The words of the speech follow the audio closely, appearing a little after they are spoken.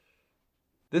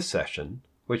This session,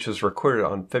 which was recorded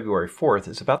on February 4th,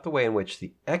 is about the way in which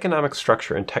the economic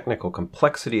structure and technical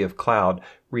complexity of cloud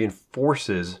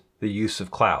reinforces the use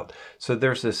of cloud. So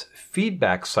there's this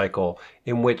feedback cycle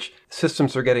in which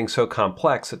systems are getting so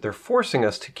complex that they're forcing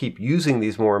us to keep using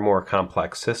these more and more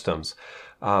complex systems.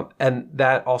 And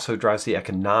that also drives the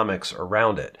economics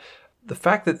around it. The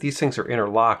fact that these things are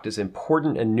interlocked is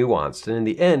important and nuanced. And in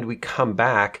the end, we come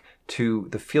back to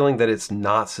the feeling that it's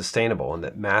not sustainable and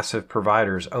that massive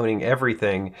providers owning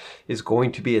everything is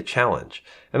going to be a challenge.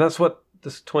 And that's what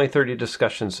this 2030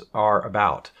 discussions are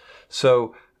about.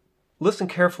 So listen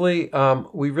carefully.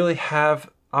 We really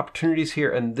have opportunities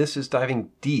here, and this is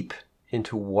diving deep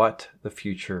into what the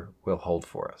future will hold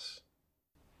for us.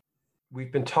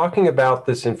 We've been talking about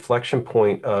this inflection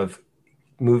point of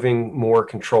moving more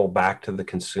control back to the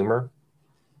consumer.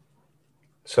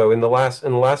 So in the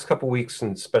last couple of weeks,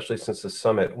 and especially since the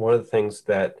summit, one of the things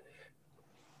that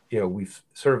we've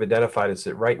sort of identified is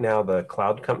that right now the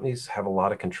cloud companies have a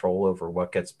lot of control over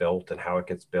what gets built and how it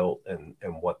gets built and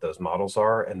what those models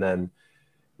are. And then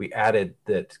we added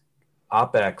that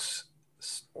OpEx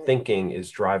thinking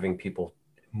is driving people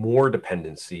more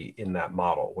dependency in that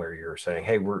model, where you're saying,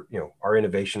 hey, our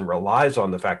innovation relies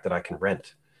on the fact that I can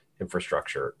rent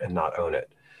infrastructure and not own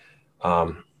it.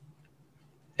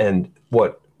 And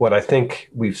what I think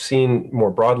we've seen more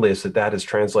broadly is that is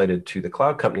translated to the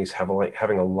cloud companies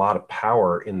having a lot of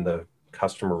power in the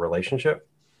customer relationship.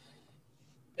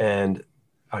 And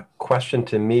a question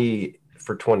to me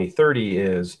for 2030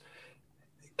 is,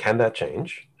 can that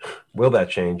change? Will that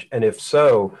change? And if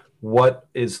so, what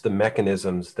is the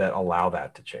mechanisms that allow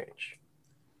that to change?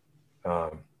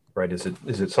 Right? Is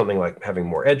it something like having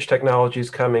more edge technologies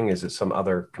coming? Is it some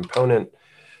other component?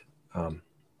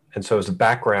 And so as a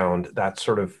background, that's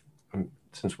sort of,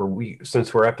 since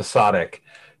we're episodic,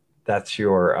 that's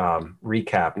your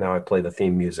recap. Now I play the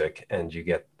theme music and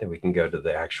we can go to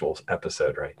the actual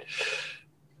episode, right?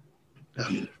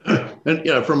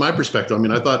 And from my perspective,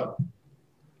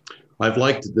 I've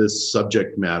liked this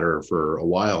subject matter for a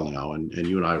while now, and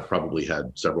you and I have probably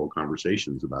had several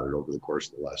conversations about it over the course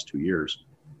of the last 2 years.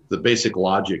 The basic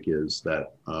logic is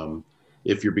that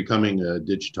if you're becoming a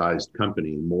digitized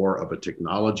company, more of a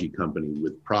technology company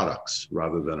with products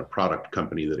rather than a product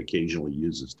company that occasionally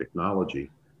uses technology,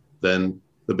 then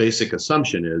the basic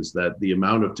assumption is that the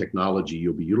amount of technology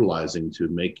you'll be utilizing to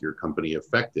make your company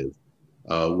effective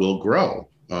will grow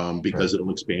because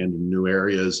it'll expand in new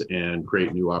areas and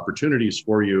create new opportunities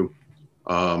for you.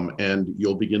 And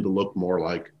you'll begin to look more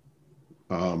like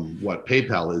what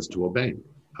PayPal is to a bank.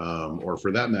 Or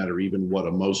for that matter, even what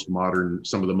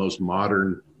some of the most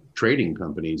modern trading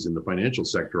companies in the financial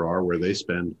sector are, where they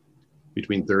spend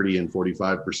between 30 and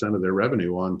 45% of their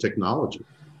revenue on technology.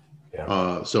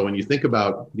 Yeah. So when you think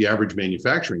about the average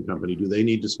manufacturing company, do they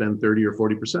need to spend 30 or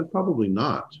 40%? Probably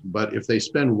not. But if they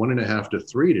spend 1.5 to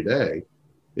 3 today,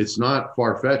 it's not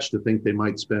far-fetched to think they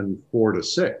might spend 4 to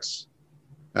 6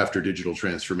 after digital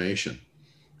transformation.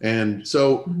 And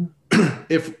so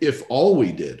if all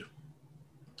we did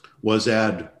was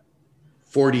add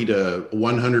 40 to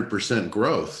 100%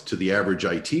 growth to the average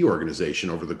IT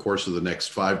organization over the course of the next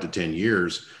 5 to 10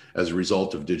 years as a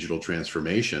result of digital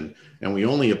transformation, and we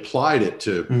only applied it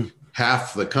to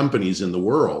half the companies in the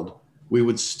world, we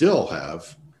would still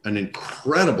have an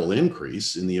incredible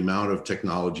increase in the amount of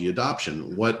technology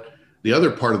adoption. What the other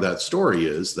part of that story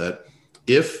is that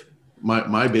if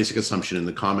my basic assumption in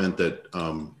the comment that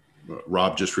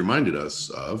Rob just reminded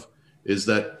us of is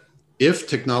that if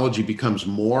technology becomes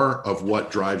more of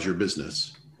what drives your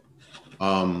business,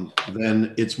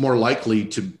 then it's more likely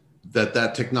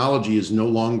that technology is no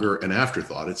longer an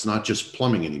afterthought. It's not just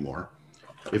plumbing anymore.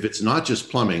 If it's not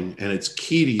just plumbing and it's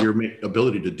key to your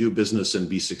ability to do business and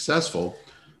be successful,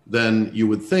 then you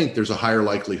would think there's a higher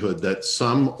likelihood that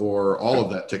some or all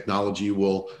of that technology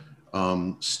will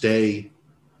stay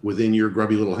within your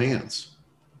grubby little hands.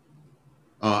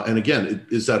 And again,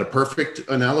 is that a perfect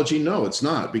analogy? No, it's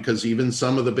not, because even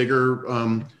some of the bigger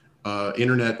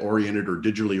internet-oriented or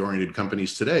digitally-oriented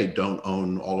companies today don't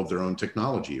own all of their own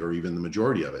technology, or even the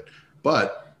majority of it,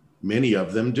 but many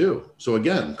of them do. So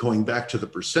again, going back to the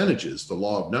percentages, the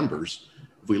law of numbers,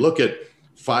 if we look at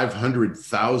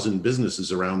 500,000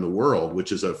 businesses around the world,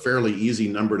 which is a fairly easy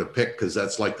number to pick because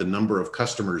that's like the number of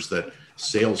customers that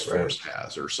Salesforce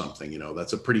has or something,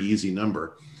 that's a pretty easy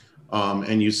number.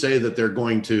 And you say that they're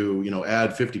going to,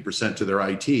 add 50% to their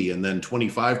IT, and then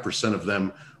 25% of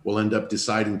them will end up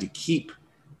deciding to keep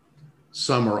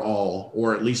some or all,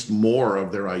 or at least more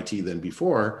of their IT than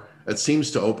before. That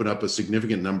seems to open up a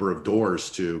significant number of doors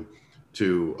to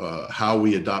how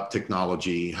we adopt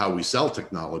technology, how we sell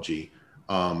technology,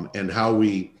 and how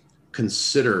we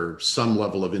consider some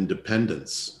level of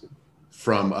independence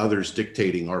from others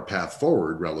dictating our path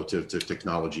forward relative to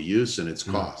technology use and its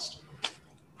cost.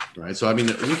 Right. So, I mean,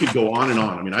 we could go on and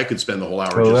on. I mean, I could spend the whole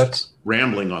hour just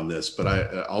rambling on this, but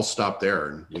I'll stop there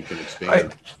and we can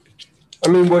expand. I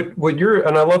mean, what you're,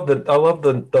 and I love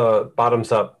the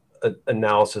bottoms up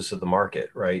analysis of the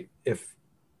market, right? If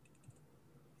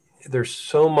there's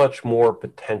so much more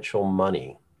potential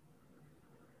money,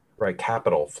 right,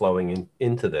 capital flowing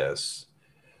into this,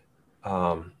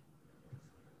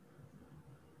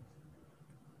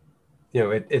 you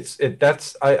know,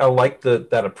 I like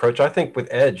that approach. I think with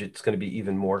Edge, it's going to be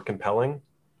even more compelling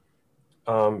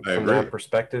from that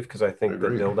perspective, because I think the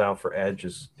build out for Edge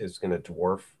is going to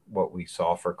dwarf what we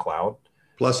saw for cloud.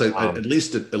 Plus, at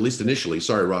least initially,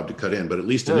 sorry, Rob, to cut in, but at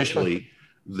least initially,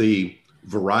 the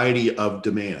variety of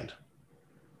demand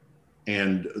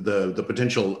and the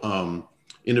potential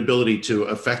inability to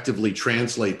effectively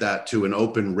translate that to an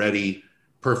open, ready,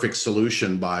 perfect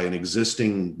solution by an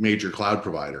existing major cloud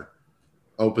provider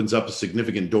opens up a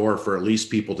significant door for at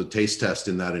least people to taste test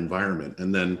in that environment.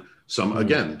 And then some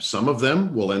of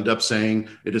them will end up saying,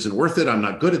 it isn't worth it. I'm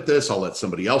not good at this. I'll let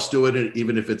somebody else do it.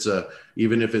 Even if it's a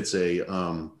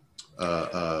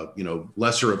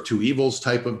lesser of two evils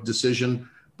type of decision.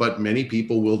 But many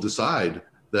people will decide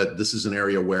that this is an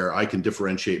area where I can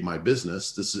differentiate my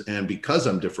business. And because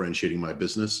I'm differentiating my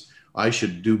business, I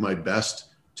should do my best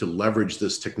to leverage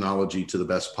this technology to the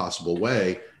best possible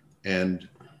way and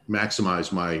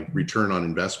maximize my return on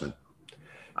investment.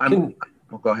 Go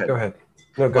ahead. Go ahead.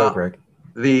 No, go, Greg.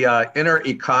 The inner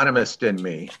economist in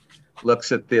me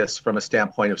looks at this from a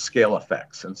standpoint of scale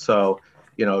effects. And so,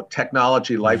 you know,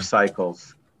 technology life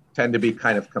cycles tend to be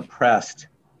kind of compressed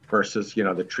versus, you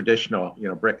know, the traditional, you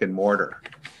know, brick and mortar.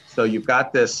 So you've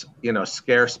got this, you know,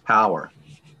 scarce power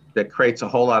that creates a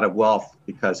whole lot of wealth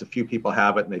because a few people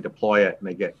have it and they deploy it and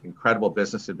they get incredible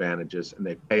business advantages and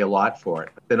they pay a lot for it.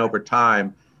 But then over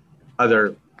time,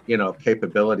 other, you know,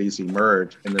 capabilities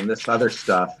emerge, and then this other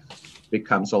stuff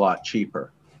becomes a lot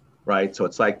cheaper, right? So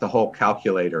it's like the whole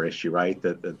calculator issue, right?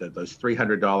 Those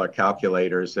 $300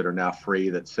 calculators that are now free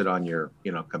that sit on your,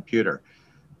 you know, computer.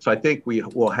 So I think we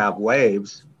will have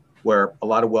waves where a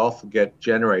lot of wealth will get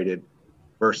generated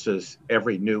versus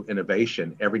every new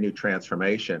innovation, every new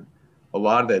transformation. A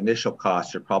lot of the initial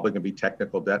costs are probably going to be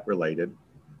technical debt related,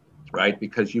 right?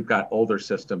 Because you've got older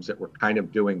systems that were kind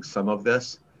of doing some of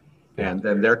this. And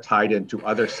then they're tied into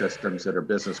other systems that are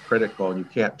business critical and you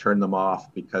can't turn them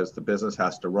off because the business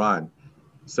has to run.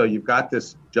 So you've got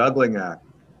this juggling act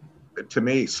that to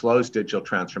me slows digital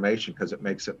transformation because it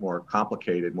makes it more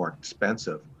complicated, more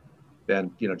expensive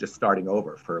than, you know, just starting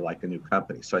over for like a new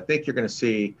company. So I think you're going to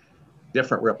see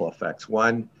different ripple effects.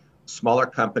 One, smaller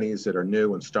companies that are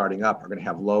new and starting up are going to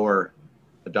have lower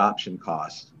adoption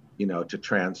costs, you know,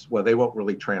 they won't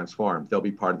really transform. They'll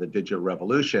be part of the digital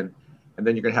revolution. And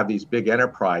then you're going to have these big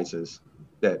enterprises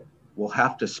that will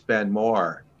have to spend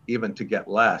more even to get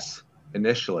less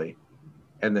initially.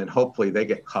 And then hopefully they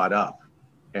get caught up.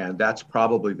 And that's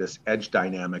probably this edge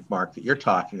dynamic, Mark, that you're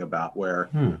talking about, where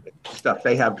stuff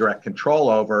they have direct control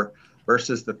over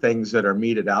versus the things that are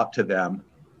meted out to them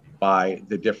by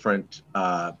the different,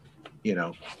 you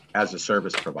know, as a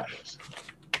service providers.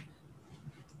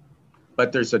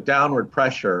 But there's a downward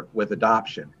pressure with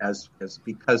adoption as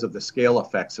because of the scale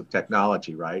effects of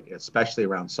technology, right? Especially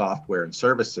around software and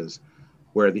services,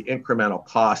 where the incremental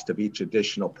cost of each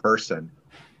additional person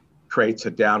creates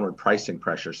a downward pricing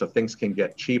pressure. So things can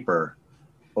get cheaper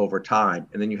over time.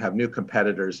 And then you have new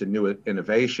competitors and new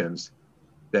innovations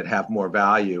that have more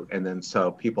value. And then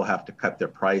so people have to cut their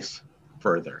price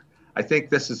further. I think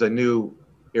this is a new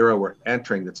era we're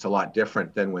entering that's a lot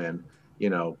different than when, you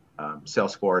know,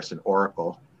 Salesforce and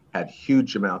Oracle had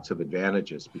huge amounts of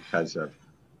advantages because of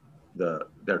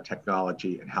their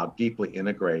technology and how deeply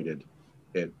integrated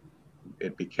it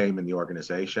became in the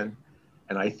organization.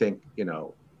 And I think, you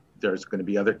know, there's going to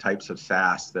be other types of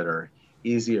SaaS that are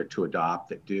easier to adopt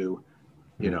that do,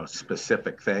 you know,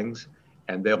 specific things,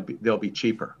 and they'll be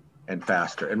cheaper and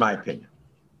faster, in my opinion.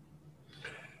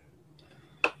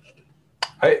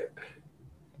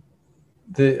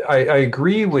 I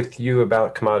agree with you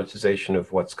about commoditization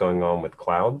of what's going on with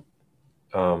cloud.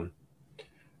 And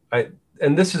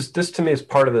this to me is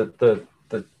part of the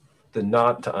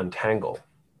knot to untangle,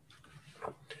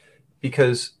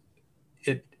 because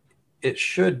it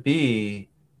should be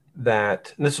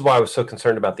that, and this is why I was so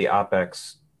concerned about the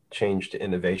OpEx change to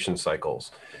innovation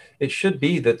cycles. It should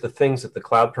be that the things that the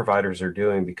cloud providers are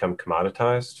doing become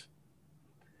commoditized,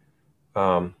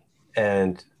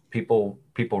 and people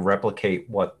replicate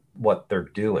what they're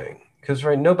doing. because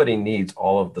right, nobody needs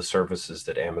all of the services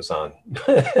that Amazon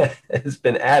has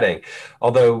been adding.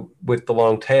 Although with the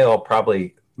long tail,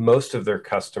 probably most of their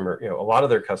a lot of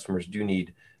their customers do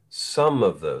need some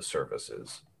of those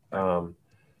services. But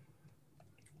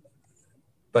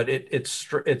it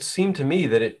seemed to me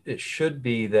that it should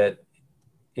be that,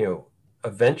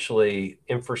 eventually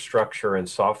infrastructure and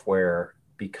software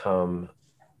become,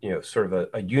 sort of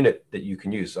a unit that you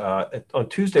can use. On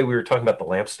Tuesday, we were talking about the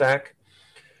lamp stack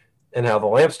and how the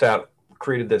lamp stack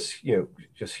created this,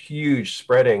 just huge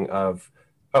spreading of,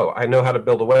 oh, I know how to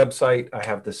build a website. I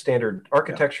have the standard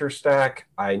architecture stack.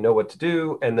 I know what to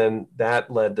do. And then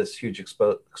that led this huge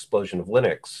explosion of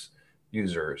Linux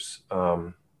users.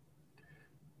 And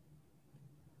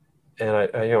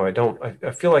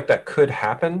I feel like that could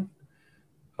happen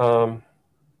in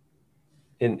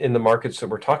the markets that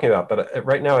we're talking about. But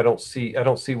right now, I don't see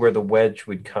where the wedge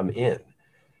would come in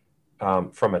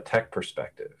from a tech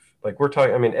perspective. Like we're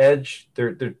talking, I mean, edge.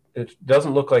 It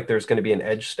doesn't look like there's going to be an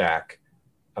edge stack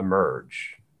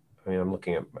emerge. I mean, I'm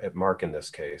looking at Mark in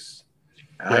this case.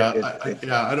 I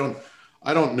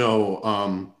don't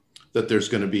know that there's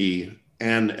going to be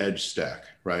an edge stack,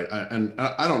 right?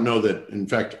 I don't know that. In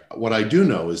fact, what I do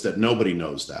know is that nobody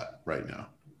knows that right now.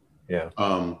 Yeah.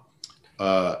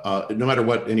 No matter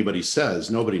what anybody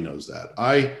says, nobody knows that.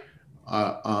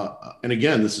 And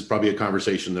again, this is probably a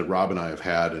conversation that Rob and I have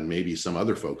had, and maybe some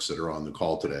other folks that are on the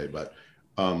call today. But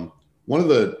one of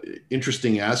the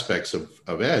interesting aspects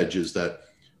of Edge is that,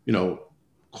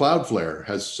 Cloudflare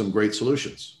has some great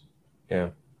solutions. Yeah.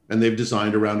 And they've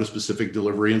designed around a specific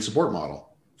delivery and support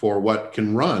model for what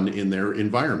can run in their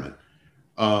environment.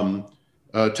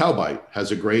 Taubyte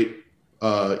has a great,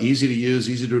 easy to use,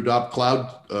 easy to adopt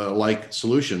cloud-like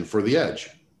solution for the Edge.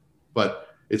 But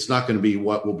it's not going to be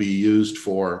what will be used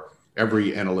for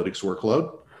every analytics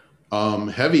workload.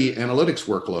 Heavy analytics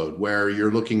workload, where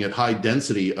you're looking at high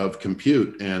density of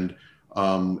compute and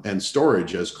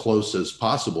storage as close as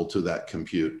possible to that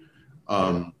compute,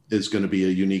 is going to be a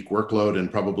unique workload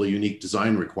and probably unique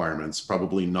design requirements.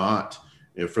 Probably not,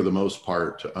 for the most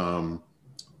part,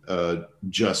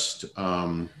 just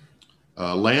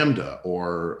Lambda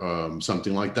or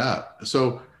something like that.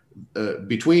 So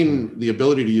between the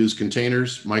ability to use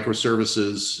containers,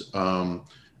 microservices,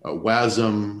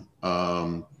 WASM,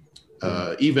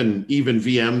 even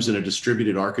VMs in a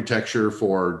distributed architecture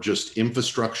for just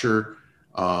infrastructure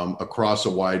across a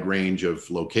wide range of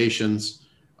locations,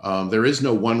 there is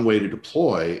no one way to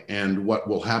deploy. And what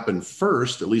will happen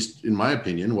first, at least in my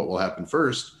opinion, what will happen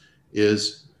first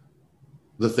is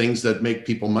the things that make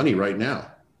people money right now.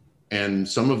 And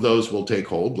some of those will take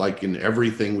hold, like in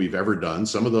everything we've ever done.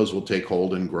 Some of those will take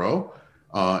hold and grow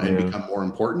and become more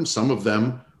important. Some of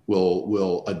them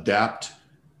will adapt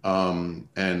or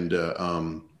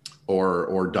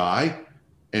die.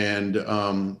 And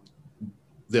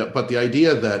but the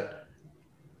idea that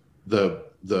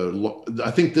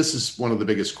I think this is one of the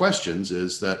biggest questions,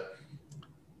 is that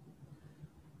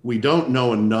we don't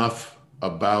know enough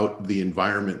about the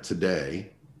environment today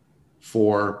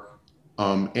for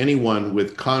anyone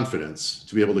with confidence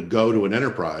to be able to go to an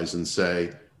enterprise and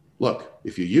say, look,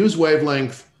 if you use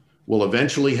wavelength, we'll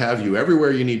eventually have you everywhere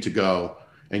you need to go,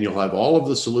 and you'll have all of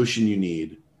the solution you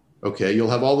need. Okay, you'll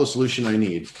have all the solution I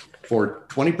need for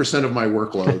 20% of my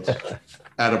workloads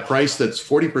at a price that's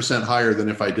 40% higher than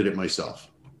if I did it myself.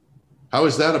 How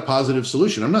is that a positive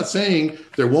solution? I'm not saying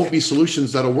there won't be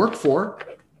solutions that'll work for,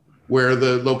 where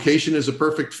the location is a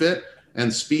perfect fit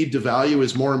and speed to value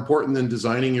is more important than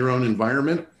designing your own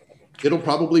environment. It'll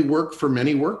probably work for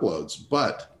many workloads,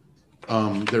 but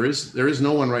there is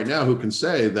no one right now who can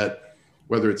say that,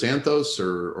 whether it's Anthos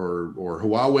or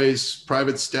Huawei's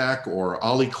private stack or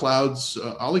AliCloud's,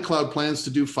 AliCloud plans to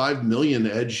do 5 million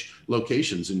edge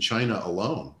locations in China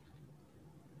alone.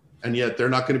 And yet they're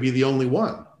not going to be the only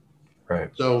one.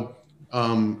 Right. So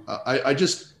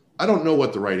I don't know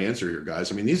what the right answer here,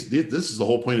 guys. I mean, this is the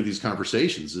whole point of these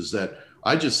conversations, is that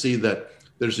I just see that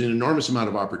there's an enormous amount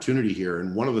of opportunity here.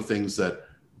 And one of the things that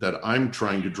I'm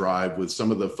trying to drive with some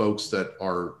of the folks that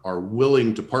are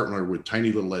willing to partner with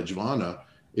Tiny Little Edgevana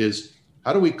is,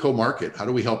 how do we co-market? How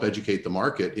do we help educate the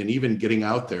market in even getting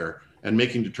out there and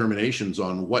making determinations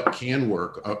on what can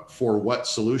work for what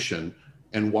solution,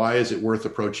 and why is it worth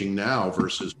approaching now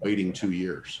versus waiting 2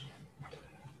 years?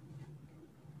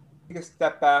 Take a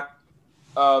step back,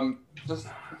 just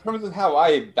in terms of how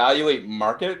I evaluate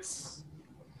markets.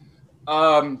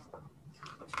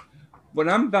 When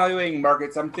I'm evaluating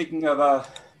markets, I'm thinking of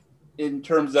in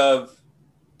terms of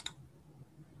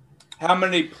how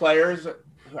many players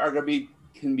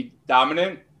can be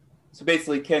dominant. So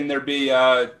basically, can there be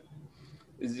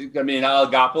Is it going to be an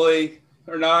oligopoly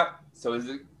or not? So is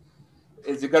it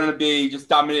going to be just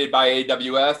dominated by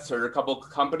AWS or a couple of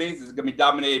companies? Is it going to be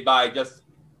dominated by is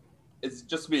it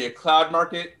just going to be a cloud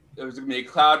market? Or is it going to be a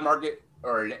cloud market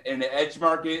or an edge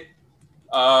market?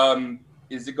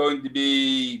 Is it going to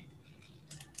be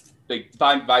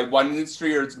defined by one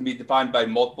industry, or is it going to be defined by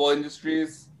multiple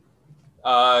industries?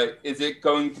 Is it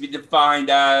going to be defined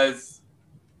as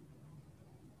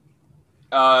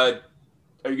are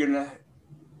there going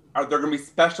to be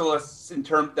specialists in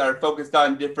terms that are focused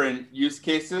on different use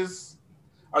cases?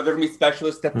 Are there going to be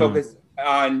specialists that focus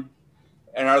on,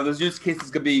 and are those use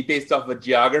cases going to be based off of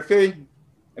geography?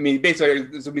 I mean, basically,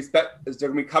 is there going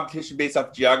to be competition based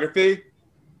off geography?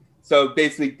 So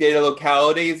basically, data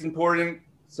locality is important.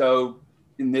 So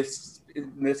in this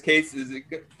case, is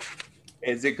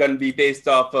it going to be based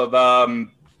off of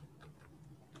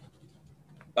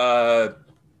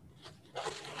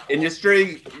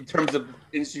industry in terms of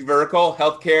industry vertical,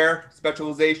 healthcare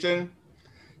specialization?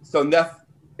 So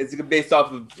is it based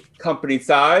off of company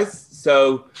size?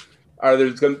 So are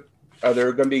there going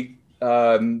to be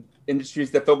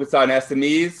industries that focus on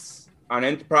SMEs, on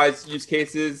enterprise use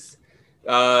cases?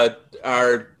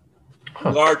 Are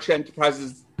large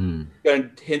enterprises going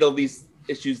to handle these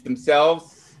issues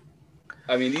themselves?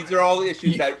 I mean, these are all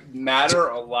issues that matter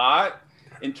a lot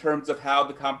in terms of how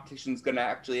the competition is going to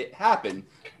actually happen.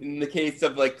 In the case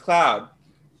of like cloud,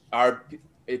 are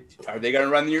they going to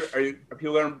run are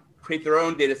people going to create their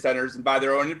own data centers and buy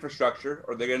their own infrastructure,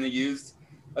 or are they going to use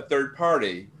a third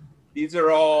party? These are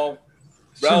all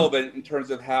relevant in terms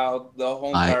of how the whole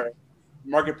entire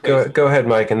marketplace. Go ahead,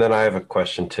 Mike, and then I have a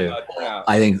question too.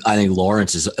 I think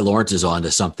Lawrence is onto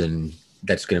something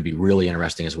that's going to be really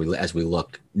interesting as we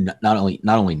look not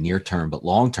only near term but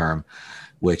long term,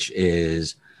 which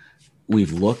is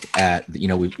we've looked at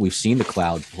we've seen the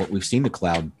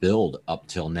cloud build up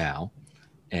till now,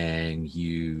 and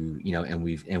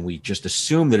we just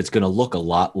assume that it's going to look a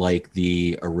lot like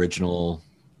the original,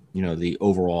 the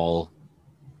overall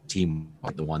team,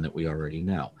 the one that we already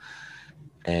know.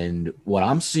 And what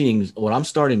I'm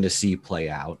starting to see play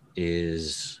out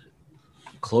is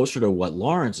closer to what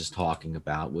Lawrence is talking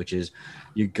about, which is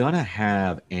you're going to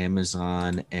have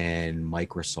Amazon and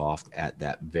Microsoft at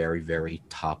that very, very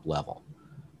top level,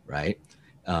 right?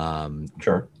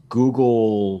 Sure.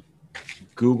 Google,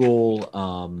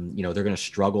 they're going to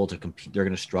struggle to compete. They're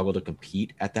going to struggle to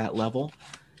compete at that level,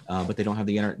 but they don't have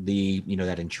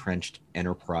that entrenched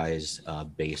enterprise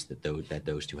base that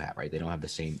those two have, right? They don't have the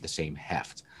same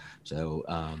heft. So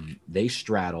they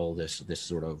straddle this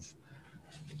sort of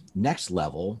next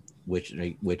level, which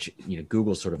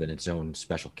Google's sort of in its own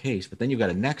special case. But then you've got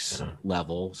a next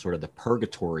level, sort of the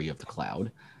purgatory of the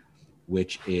cloud,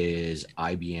 which is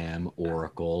IBM,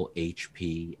 Oracle,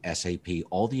 HP, SAP,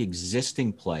 all the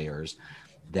existing players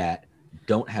that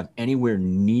don't have anywhere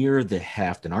near the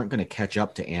heft and aren't going to catch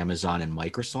up to Amazon and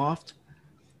Microsoft,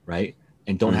 right?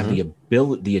 And don't have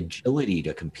the agility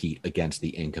to compete against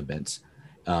the incumbents.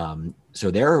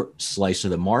 So their slice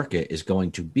of the market is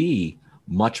going to be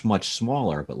much, much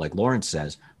smaller. But like Lawrence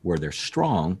says, where they're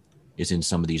strong is in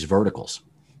some of these verticals,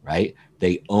 right?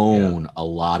 They own a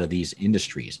lot of these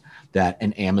industries that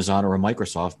an Amazon or a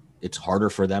Microsoft, it's harder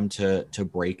for them to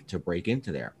break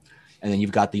into there. And then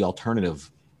you've got the alternative,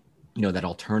 that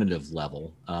alternative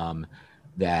level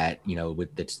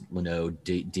with that's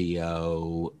Linode,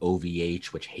 DO, OVH,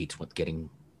 which hates what's getting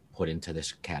put into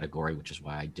this category, which is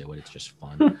why I do it. It's just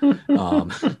fun.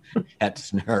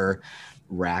 Hetzner,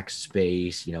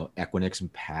 Rackspace, Equinix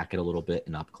and Packet a little bit,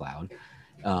 and UpCloud.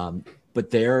 But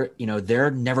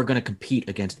they're never going to compete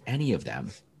against any of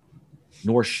them,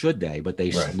 nor should they. But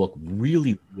they look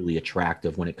really, really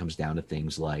attractive when it comes down to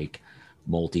things like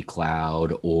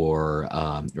multi-cloud or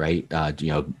and I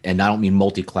don't mean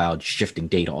multi-cloud shifting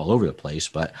data all over the place,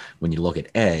 but when you look at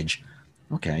edge,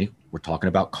 okay, we're talking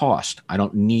about cost. I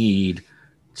don't need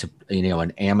to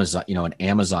an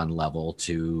Amazon level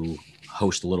to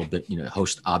host a little bit,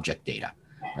 host object data,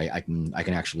 right? I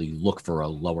can actually look for a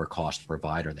lower cost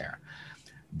provider there.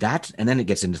 And then it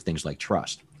gets into things like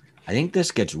trust. I think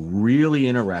this gets really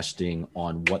interesting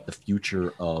on what the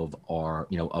future of our,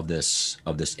 of this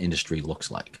industry looks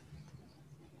like.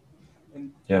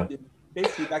 And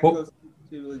basically that goes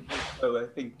to, I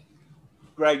think,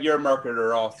 Greg, you're a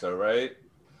marketer also, right?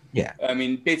 Yeah. I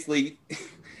mean, basically,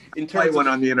 in Play terms one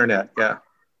of on the internet, yeah.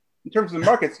 In terms of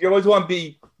markets, you always want to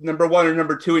be number one or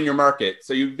number two in your market.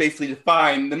 So you basically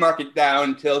define the market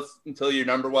down until you're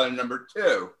number one and number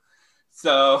two.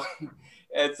 So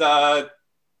it's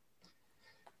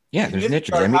there's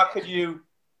niches. How could you?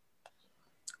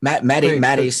 Matt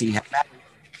AC had a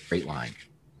great line.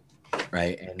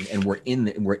 right? And we're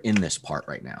in this part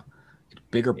right now.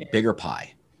 Bigger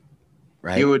pie,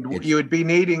 right? You would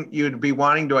be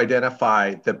wanting to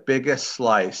identify the biggest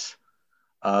slice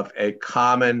of a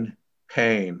common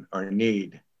pain or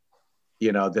need,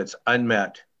 that's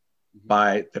unmet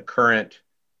by the current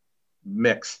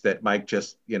mix that Mike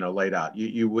just laid out.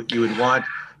 You would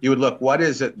look, what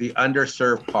is it, the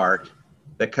underserved part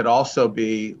that could also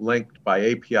be linked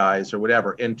by APIs or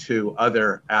whatever into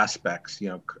other aspects,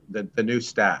 the new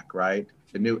stack, right?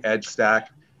 The new edge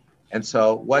stack. And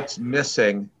so what's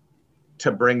missing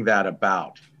to bring that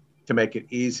about, to make it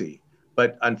easy?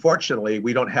 But unfortunately,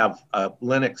 we don't have a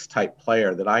Linux type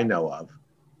player that I know of.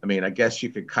 I mean, I guess you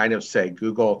could kind of say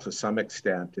Google to some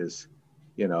extent is,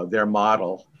 their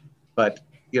model. But,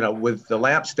 with the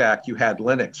LAMP stack, you had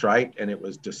Linux, right? And it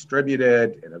was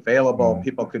distributed and available. Mm-hmm.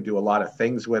 People could do a lot of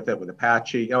things with it, with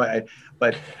Apache.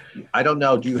 But I don't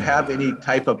know, do you have any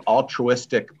type of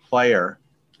altruistic player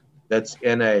that's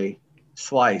in a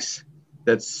slice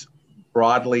that's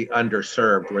broadly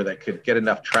underserved where they could get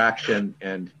enough traction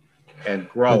and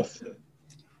growth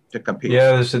to compete?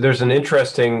 Yeah, there's an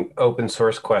interesting open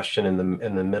source question in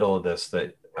the middle of this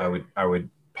that I would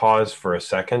pause for a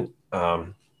second,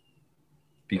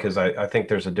 because I think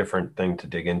there's a different thing to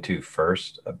dig into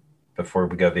first before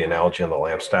we go to the analogy on the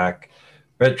LAMP stack,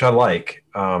 which I like.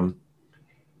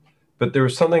 But there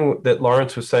was something that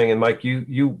Lawrence was saying, and Mike,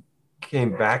 you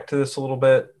came back to this a little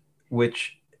bit,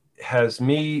 which has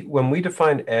me, when we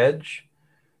define edge,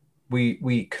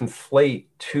 we conflate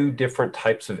two different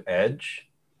types of edge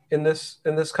in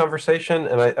this conversation,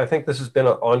 and I think this has been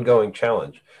an ongoing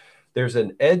challenge. There's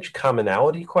an edge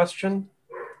commonality question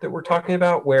that we're talking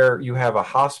about, where you have a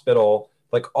hospital,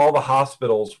 like all the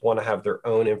hospitals want to have their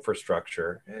own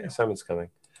infrastructure. Hey, Simon's coming.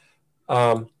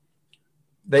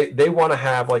 They want to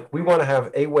have, like, we want to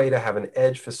have a way to have an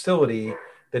edge facility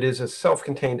that is a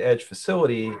self-contained edge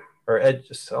facility or edge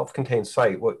self-contained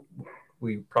site, what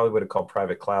we probably would have called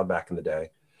private cloud back in the day,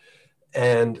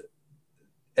 and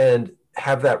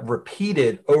have that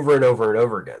repeated over and over and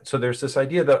over again. So there's this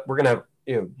idea that we're going to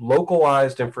have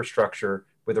localized infrastructure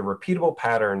with a repeatable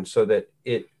pattern so that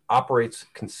it operates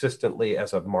consistently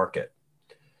as a market.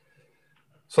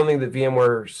 Something that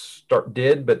VMware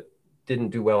did, but didn't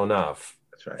do well enough.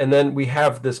 That's right. And then we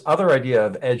have this other idea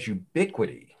of edge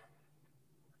ubiquity,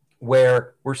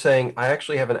 where we're saying, I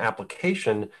actually have an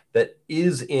application that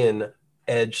is in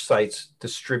edge sites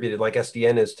distributed like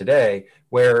SDN is today,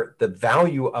 where the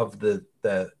value of the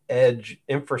edge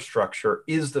infrastructure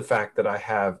is the fact that I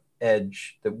have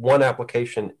edge, that one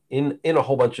application in a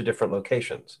whole bunch of different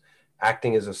locations,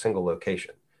 acting as a single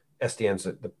location. SDN's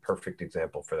the perfect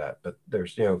example for that. But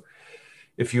there's,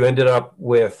 if you ended up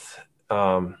with,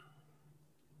 more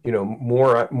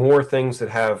things that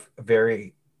have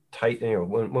very tight,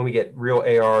 when we get real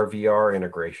AR, VR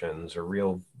integrations or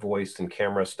real voice and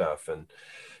camera stuff and,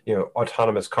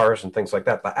 autonomous cars and things like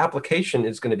that, the application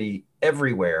is going to be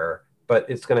everywhere, but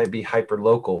it's going to be hyper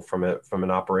local from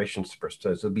an operations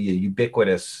perspective. So it'll be a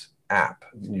ubiquitous app,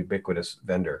 ubiquitous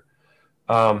vendor.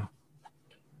 And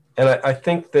I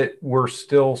think that we're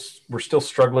still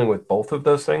struggling with both of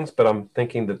those things, but I'm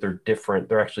thinking that they're different.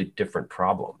 They're actually different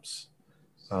problems.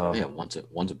 One's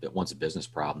a business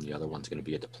problem. The other one's going to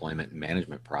be a deployment and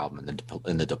management problem.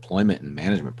 And the deployment and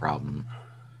management problem,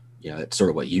 it's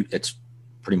sort of it's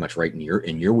pretty much right in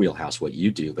your wheelhouse, what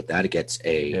you do, but that gets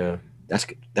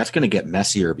that's going to get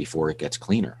messier before it gets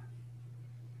cleaner.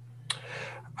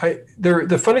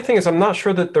 The funny thing is, I'm not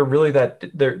sure that they're really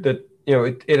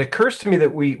it occurs to me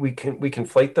that we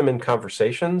conflate them in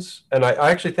conversations. And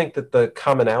I actually think that the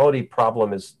commonality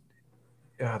problem is,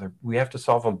 we have to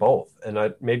solve them both.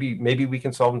 And maybe we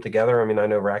can solve them together. I mean, I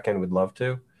know Racken would love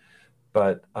to,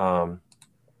 but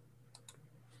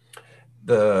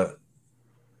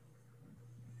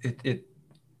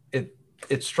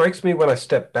it strikes me when I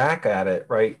step back at it,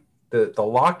 right? The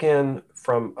lock-in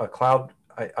from a cloud,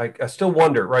 I still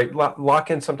wonder, right?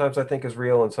 Lock-in sometimes I think is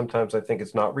real, and sometimes I think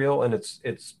it's not real. And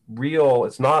it's real.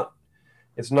 It's not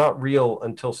real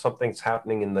until something's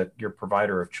happening in your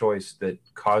provider of choice that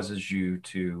causes you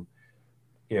to,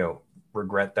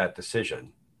 regret that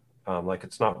decision. Like,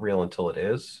 it's not real until it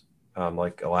is.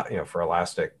 Like for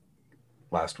Elastic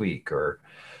last week, or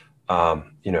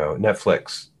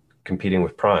Netflix competing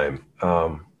with Prime.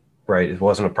 Right? It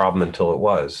wasn't a problem until it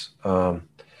was.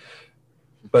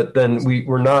 But then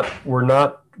we're not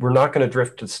going to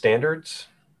drift to standards,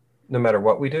 no matter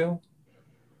what we do.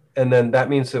 And then that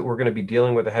means that we're going to be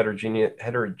dealing with a heterogeneous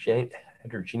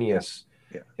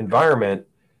environment.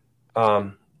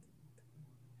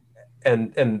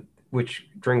 And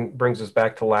brings us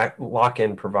back to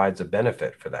lock-in provides a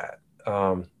benefit for that,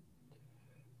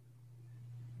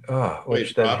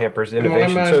 which then hampers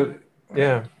innovation. So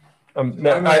yeah.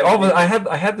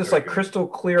 I had this like crystal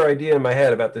clear idea in my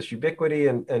head about this ubiquity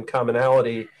and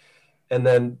commonality, and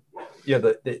then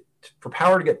for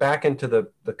power to get back into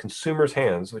the consumer's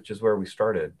hands, which is where we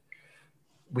started,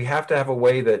 we have to have a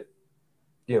way that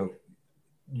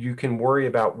you can worry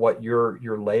about what your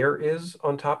layer is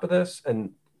on top of this,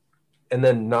 and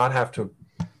then not have to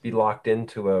be locked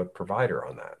into a provider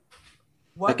on that.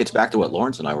 That gets back to what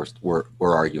Lawrence and I were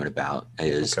arguing about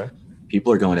is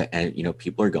people are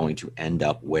going to end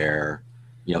up where,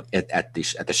 at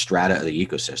the strata of the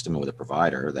ecosystem with a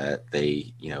provider that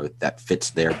that fits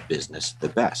their business the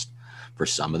best. For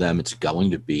some of them, it's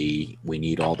going to be, we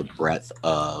need all the breadth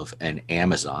of an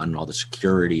Amazon, all the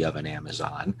security of an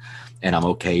Amazon, and I'm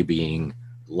okay being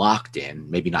locked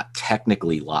in, maybe not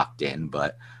technically locked in,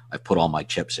 but I put all my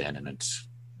chips in and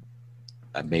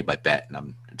I've made my bet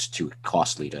and it's too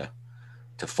costly to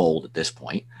fold at this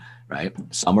point, right?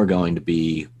 Some are going to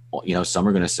be, some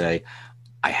are going to say,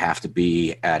 I have to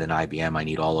be at an IBM. I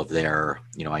need all of their,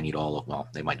 well,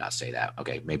 they might not say that.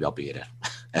 Okay, maybe I'll be at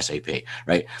a SAP,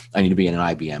 right? I need to be in an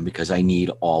IBM because I need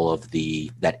all of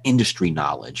that industry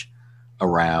knowledge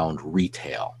around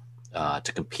retail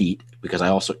to compete, because I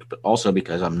also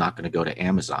because I'm not going to go to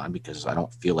Amazon because I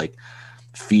don't feel like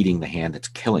feeding the hand that's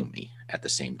killing me at the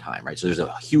same time, right? So there's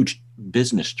a huge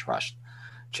business trust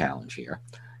challenge here.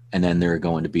 And then there are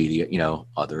going to be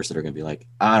others that are going to be like,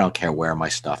 I don't care where my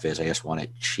stuff is. I just want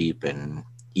it cheap and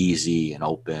easy and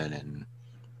open and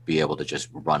be able to just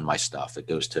run my stuff. It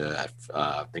goes to,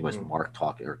 I think it was Mark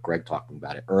talking or Greg talking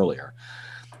about it earlier,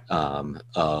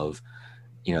 of,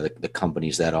 the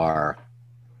companies that are,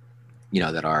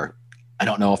 I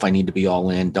don't know if I need to be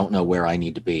all in, don't know where I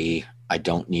need to be. I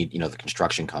don't need, the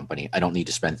construction company. I don't need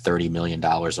to spend $30 million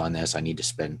on this. I need to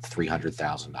spend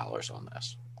 $300,000 on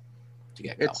this.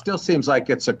 It still seems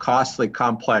like it's a costly,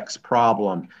 complex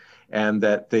problem, and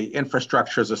that the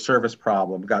infrastructure as a service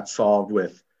problem got solved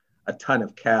with a ton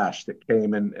of cash that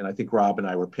came in. And I think Rob and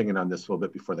I were pinging on this a little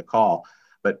bit before the call,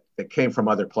 but it came from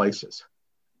other places,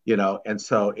 and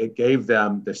so it gave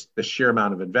them the sheer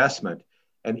amount of investment.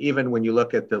 And even when you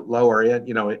look at the lower end,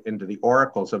 into the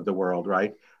Oracles of the world,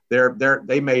 right?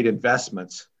 They made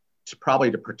investments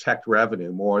probably to protect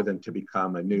revenue more than to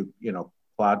become a new,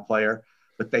 cloud player.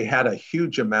 But they had a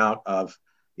huge amount of,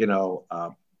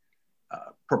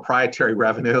 proprietary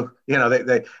revenue.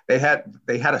 They had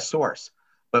a source.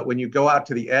 But when you go out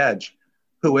to the edge,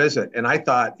 who is it? And I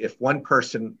thought if one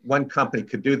company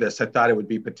could do this, I thought it would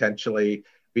be potentially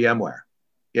VMware,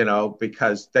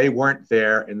 because they weren't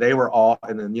there, and they were all,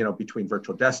 and then, between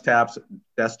virtual desktops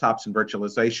and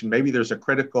virtualization, maybe there's a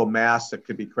critical mass that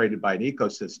could be created by an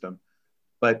ecosystem,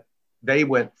 but they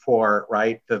went for,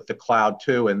 the cloud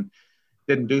too, and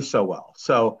didn't do so well.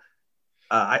 So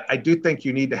I do think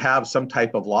you need to have some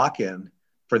type of lock-in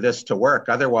for this to work.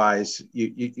 Otherwise,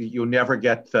 you'll never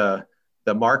get the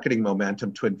marketing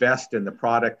momentum to invest in the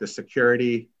product, the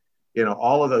security,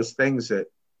 all of those things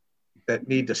that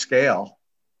need to scale.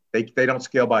 They don't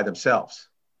scale by themselves.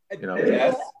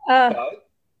 Yes.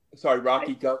 Sorry,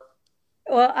 Rocky, go.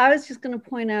 Well, I was just going to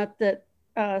point out that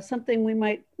something we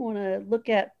might want to look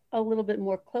at a little bit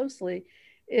more closely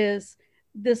is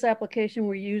this application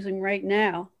we're using right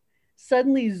now.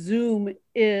 Suddenly Zoom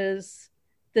is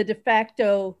the de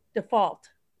facto default.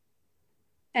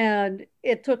 And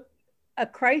it took a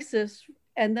crisis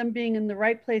and them being in the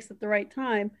right place at the right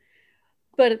time.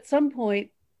 But at some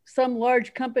point, some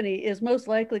large company is most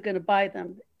likely going to buy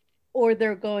them, or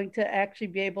they're going to actually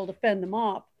be able to fend them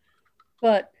off.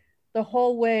 But the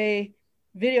whole way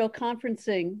video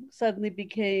conferencing suddenly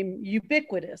became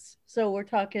ubiquitous. So we're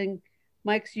talking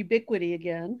Mike's ubiquity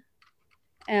again,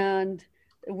 and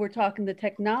we're talking the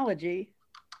technology.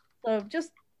 So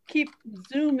just keep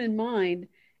Zoom in mind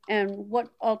and what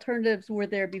alternatives were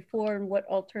there before and what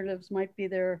alternatives might be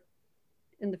there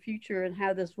in the future, and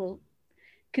how this will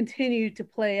continue to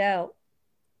play out.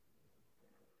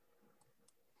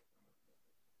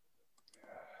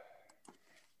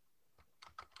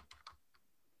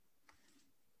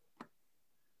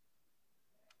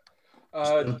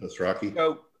 That's Rocky.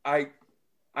 So I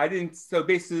didn't. So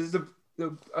basically, this is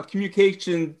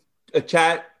a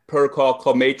chat protocol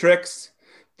called Matrix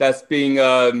that's being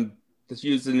that's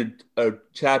used in a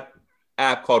chat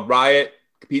app called Riot.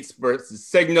 Competes versus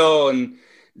Signal, and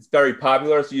it's very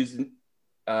popular. It's used,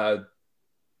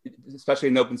 especially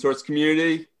in the open source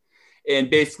community. And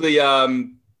basically,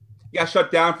 got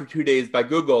shut down for 2 days by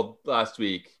Google last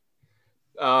week,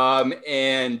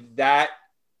 and that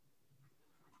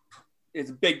is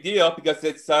a big deal because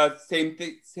it's same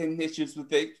issues with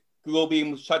the Google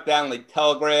being shut down, like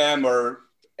Telegram or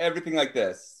everything like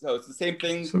this. So it's the same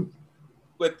thing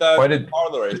with the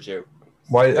Parler issue.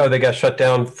 Why? Oh, they got shut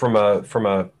down from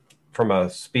a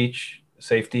speech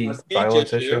safety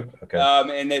violence issue. Okay.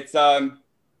 And it's and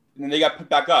then they got put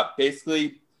back up.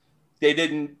 Basically,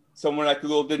 someone at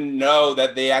Google didn't know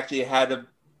that they actually had an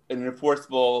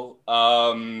enforceable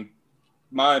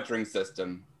monitoring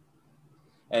system.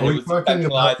 And it was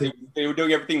centralized. They were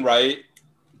doing everything right,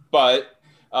 but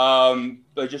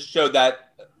it just showed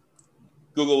that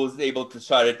Google was able to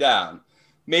shut it down.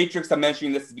 Matrix, I'm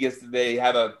mentioning this because they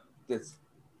have this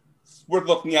worth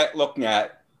looking at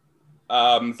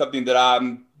something that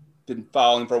I've been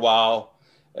following for a while,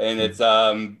 and it's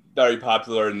very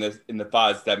popular in the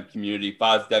FOSDEM community.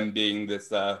 FOSDEM being this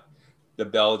the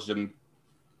Belgium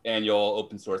annual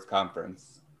open source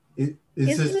conference. Lawrence?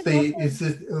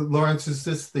 Is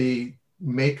this the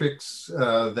matrix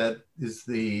that is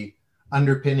the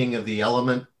underpinning of the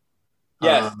element?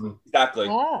 Yes, exactly.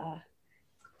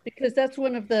 Because that's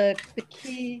one of the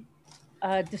key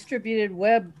distributed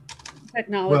web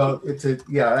technology. Well,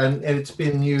 and it's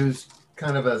been used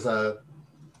kind of as an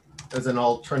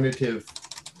alternative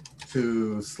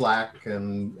to Slack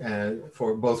and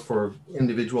for both for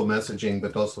individual messaging,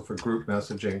 but also for group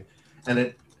messaging,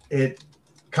 and it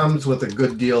comes with a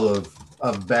good deal of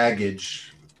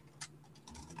baggage.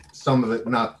 Some of it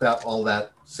not all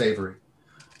that savory.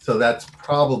 So that's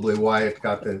probably why it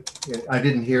got I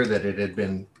didn't hear that it had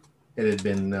been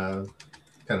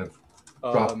kind of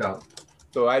dropped out.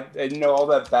 So I didn't know all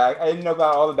that I didn't know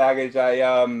about all the baggage.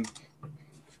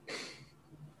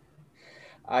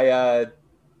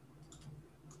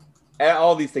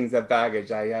 All these things have baggage.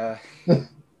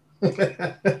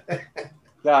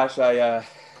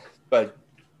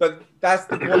 But that's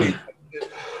the point.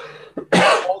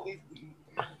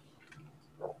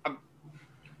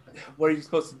 What are you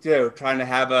supposed to do? Trying to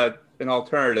have an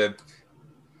alternative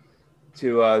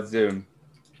to Zoom.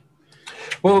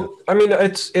 Well, I mean,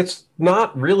 it's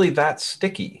not really that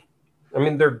sticky. I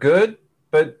mean, they're good,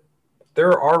 but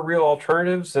there are real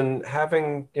alternatives, and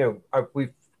having,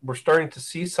 we're starting to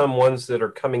see some ones that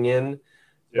are coming in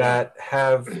that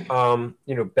have,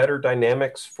 better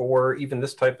dynamics for even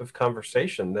this type of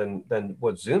conversation than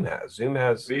what Zoom has. Zoom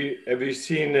has. Have you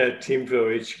seen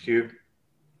Teamflow HQ?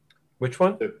 Which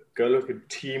one? Go look at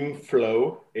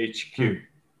Teamflow HQ.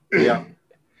 Yeah.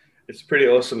 It's pretty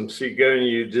awesome. So you go and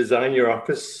you design your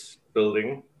office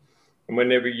building, and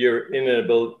whenever you're in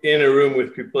a room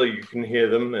with people, you can hear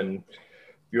them, and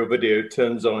your video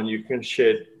turns on. You can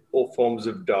share all forms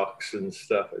of docs and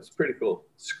stuff. It's pretty cool.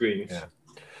 Screens. Yeah.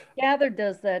 Gather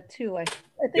does that too. I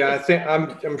think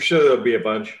I'm sure there'll be a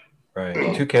bunch.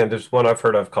 Right. Toucan. There's one I've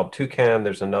heard of called Toucan.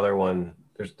 There's another one.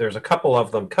 There's a couple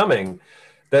of them coming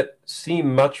that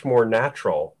seem much more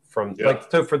natural.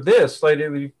 So for this,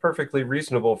 it would be perfectly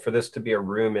reasonable for this to be a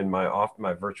room in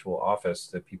my virtual office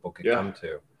that people could come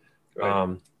to.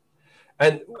 Right.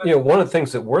 And one of the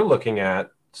things that we're looking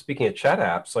at, speaking of chat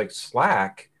apps, like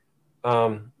Slack,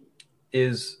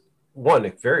 is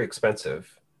one, very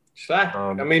expensive. Slack.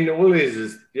 I mean, all it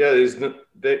is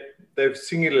they've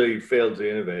singularly failed to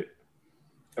innovate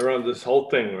around this whole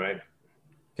thing, right?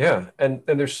 Yeah, and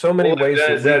there's so many ways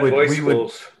that we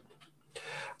would.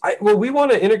 We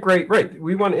want to integrate. Right,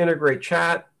 we want to integrate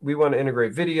chat. We want to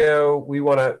integrate video. We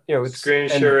want to, screen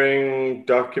sharing,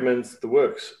 documents, the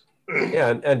works.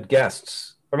 Yeah, and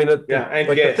guests. I mean, guests.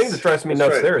 The thing that drives me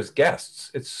nuts there is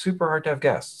guests. It's super hard to have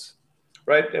guests.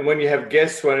 Right, and when you have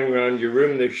guests running around your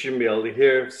room, they shouldn't be able to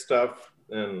hear stuff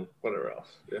and whatever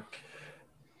else. Yeah.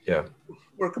 Yeah.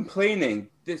 We're complaining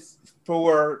this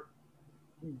for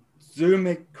Zoom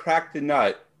had cracked the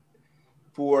nut.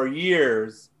 For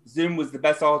years, Zoom was the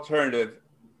best alternative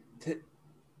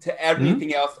to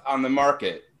everything else on the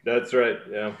market. That's right.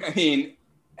 Yeah. I mean,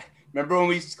 remember when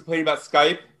we used to complain about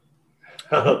Skype?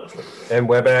 And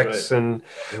WebEx and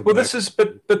this is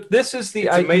the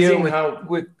idea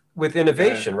with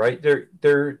innovation, right?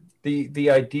 The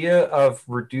idea of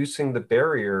reducing the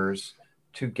barriers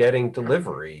to getting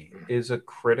delivery is a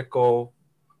critical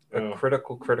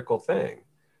thing.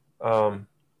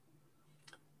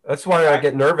 That's why I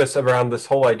get nervous around this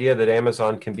whole idea that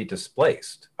Amazon can be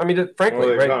displaced. I mean,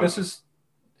 frankly, right? This is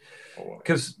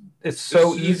because it's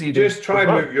so easy to just try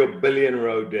to move your billion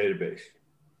row database.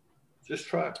 Just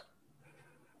try it.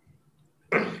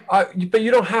 But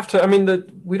you don't have to. I mean,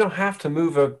 we don't have to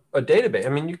move a database. I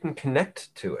mean, you can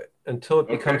connect to it until it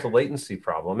becomes a latency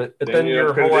problem. But then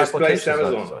your whole application is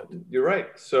not designed. You're right.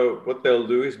 So what they'll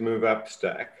do is move up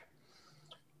stack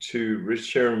to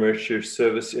richer and richer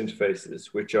service interfaces,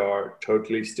 which are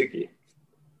totally sticky.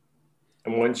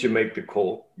 And once you make the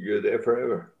call, you're there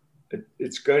forever.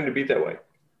 It's going to be that way.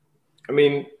 I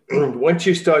mean, once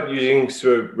you start using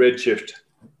sort of Redshift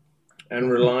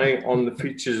and relying on the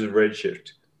features of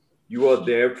Redshift, you are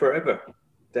there forever.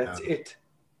 That's it.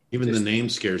 Even the name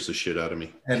scares the shit out of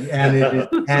me. And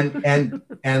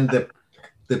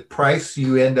the price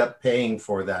you end up paying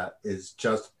for that is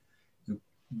just,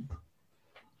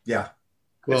 yeah.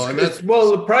 Well,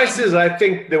 the prices, I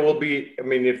think there will be, I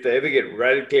mean, if they ever get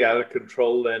radically out of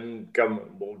control, then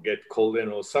government will get called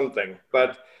in or something.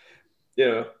 But, you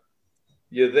know,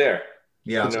 you're there.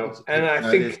 Yeah. You know? And I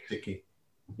think,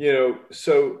 you know,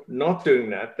 so not doing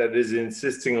that, that is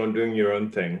insisting on doing your own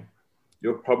thing,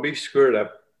 you'll probably screw it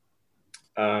up.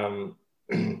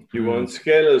 You won't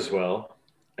scale as well,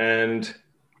 and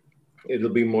it'll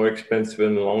be more expensive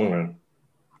in the long run.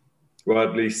 Well,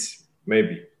 at least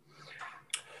maybe.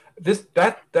 The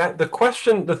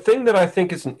thing that I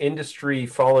think is an industry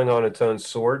falling on its own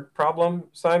sword problem,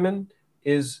 Simon,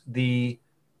 is the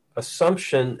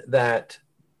assumption that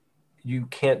you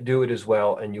can't do it as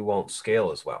well and you won't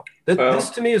scale as well. This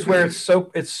to me is where it's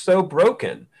so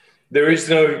broken. There is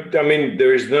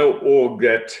no org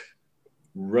that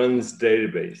runs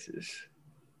databases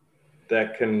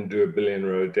that can do a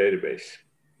billion-row database.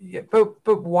 Yeah,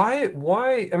 but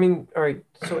why? I mean, all right.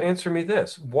 So answer me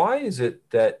this: why is it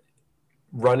that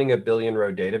running a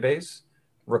billion-row database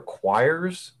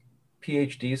requires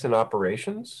PhDs in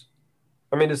operations?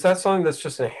 I mean, is that something that's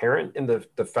just inherent in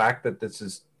the fact that this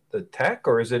is the tech,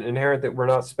 or is it inherent that we're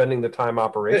not spending the time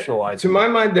operationalizing? To my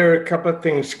mind, there are a couple of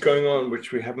things going on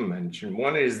which we haven't mentioned.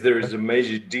 One is there is a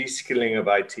major de-skilling of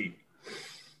IT.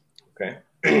 Okay.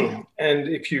 And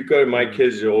if you go to my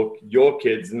kids or your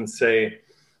kids and say,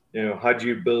 you know, how do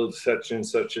you build such and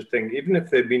such a thing? Even if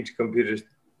they've been to computers,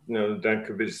 you know, done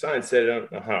computer science, they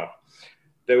don't know how.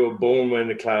 They were born when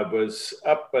the cloud was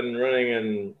up and running,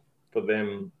 and for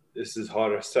them, this is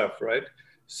harder stuff, right?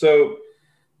 So,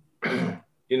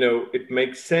 you know, it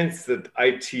makes sense that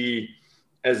IT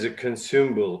as a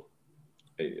consumable,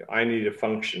 I need a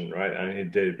function, right? I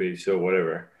need a database or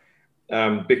whatever,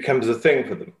 becomes a thing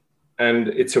for them. And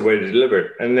it's a way to deliver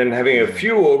it. And then having a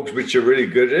few orgs which are really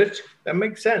good at it, that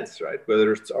makes sense, right?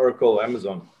 Whether it's Oracle,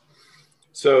 Amazon.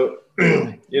 So,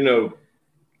 you know,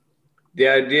 the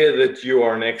idea that you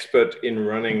are an expert in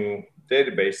running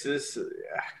databases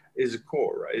is a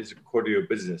core, right? It's a core to your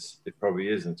business. It probably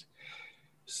isn't.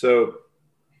 So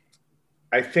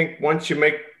I think once you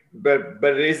make, but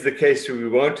it is the case that we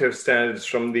won't have standards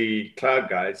from the cloud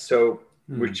guys. So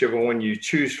whichever one you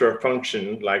choose for a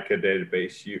function, like a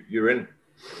database, you're in.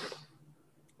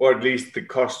 Or at least the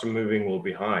cost of moving will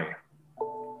be high.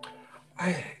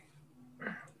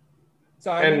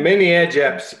 And many edge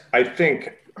apps, I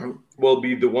think, will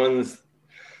be the ones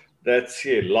that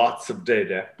see lots of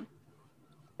data,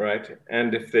 right?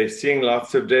 And if they're seeing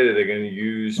lots of data, they're going to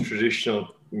use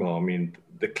traditional, well, I mean,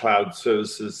 the cloud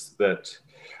services that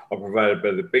are provided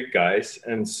by the big guys.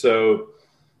 And so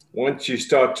once you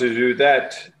start to do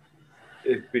that,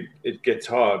 it gets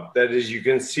hard. That is, you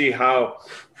can see how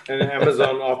an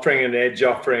Amazon offering an edge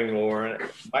offering or an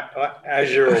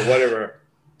Azure or whatever,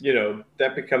 you know,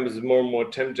 that becomes more and more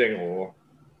tempting.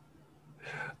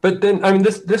 But then, I mean,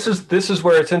 this is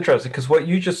where it's interesting, because what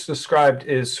you just described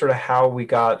is sort of how we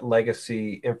got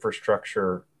legacy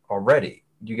infrastructure already.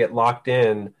 You get locked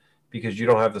in because you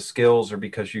don't have the skills or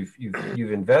because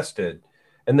you've invested.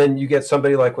 And then you get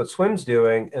somebody like what Swim's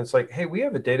doing, and it's like, hey, we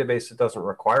have a database that doesn't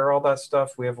require all that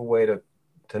stuff. We have a way to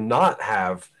not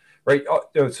have, right?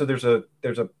 So there's a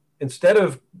instead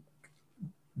of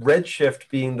Redshift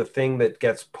being the thing that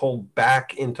gets pulled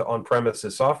back into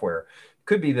on-premises software,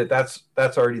 could be that's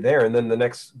already there, and then the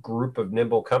next group of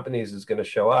nimble companies is going to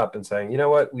show up and saying, you know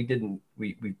what, we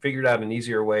figured out an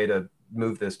easier way to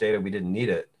move this data. We didn't need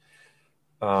it.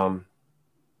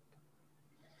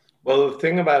 Well, the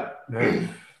thing about,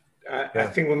 I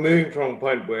think we're moving from a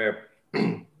point where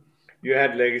you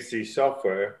had legacy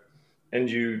software and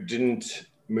you didn't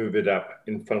move it up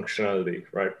in functionality,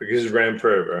 right? Because it ran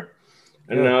forever.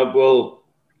 And now, well,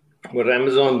 what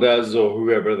Amazon does, or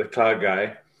whoever, the cloud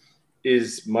guy,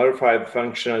 is modify the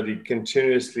functionality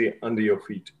continuously under your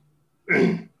feet.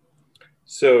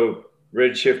 So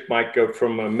Redshift might go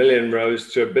from 1 million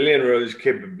rows to 1 billion rows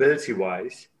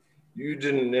capability-wise. You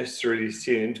didn't necessarily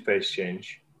see an interface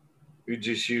change. You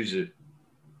just use it.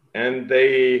 And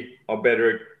they are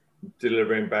better at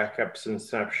delivering backups and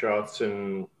snapshots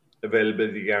and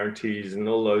availability guarantees and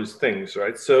all those things,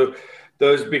 right? So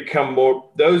those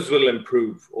will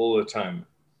improve all the time.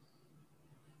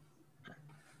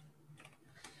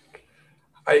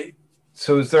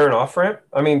 So is there an off ramp?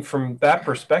 I mean, from that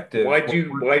perspective, Why do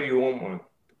you want one?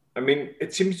 I mean,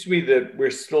 it seems to me that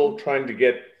we're still trying to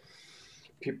get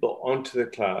people onto the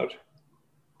cloud,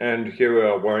 and here we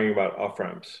are worrying about off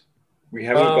ramps. We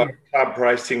haven't got a cloud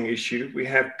pricing issue. We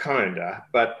have kinda,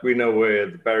 but we know where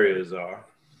the barriers are,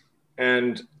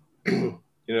 and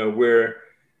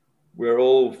we're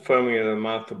all foaming at the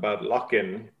mouth about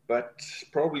lock-in, but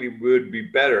probably would be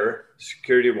better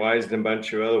security-wise and a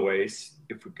bunch of other ways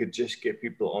if we could just get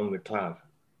people on the cloud.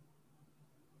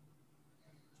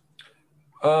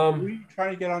 Who are you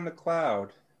trying to get on the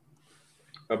cloud?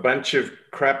 A bunch of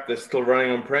crap that's still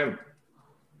running on-prem.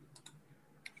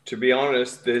 To be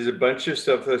honest, there's a bunch of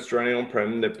stuff that's running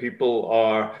on-prem that people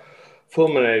are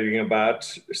fulminating about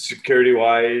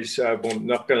security-wise. I'm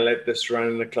not going to let this run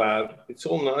in the cloud. It's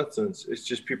all nonsense. It's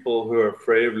just people who are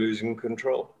afraid of losing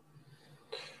control.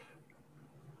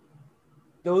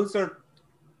 Those are...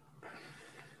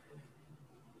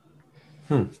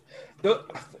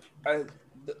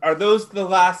 Are those the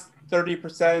last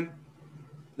 30%?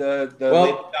 The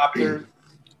late adopters?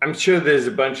 I'm sure there's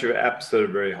a bunch of apps that are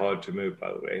very hard to move,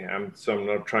 by the way. So I'm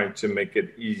not trying to make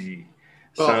it easy,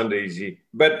 sound easy.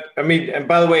 But I mean, and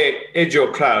by the way, edge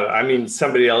or cloud, I mean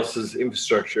somebody else's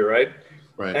infrastructure, right?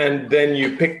 Right. And then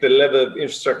you pick the level of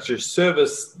infrastructure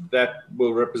service that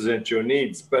will represent your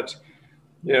needs. But,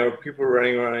 people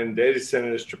running around in data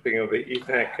centers, tripping over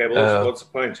Ethernet cables, what's the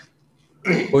point?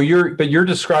 Well, you're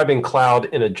describing cloud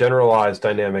in a generalized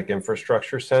dynamic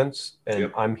infrastructure sense, and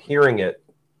Yep. I'm hearing it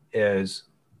as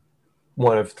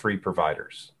one of three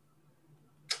providers.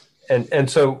 And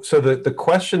so the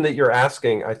question that you're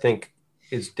asking, I think,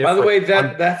 is different. By the way,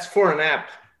 that's for an app.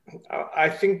 I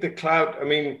think the cloud, I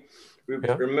mean,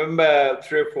 remember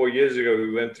 3 or 4 years ago,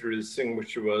 we went through this thing,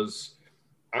 which was,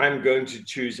 I'm going to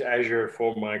choose Azure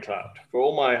for my cloud,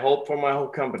 for my whole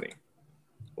company.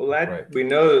 Well, we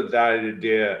know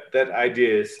that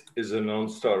idea is a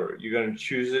non-starter. You're going to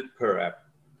choose it per app.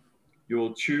 You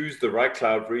will choose the right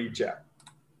cloud for each app,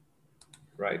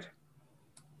 right?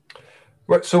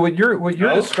 Right. So what you're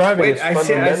describing is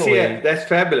fundamentally. I see it. That's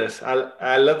fabulous.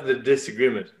 I love the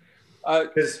disagreement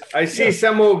because I see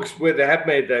some orgs where they have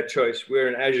made that choice. We're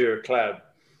in Azure cloud,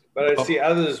 but I see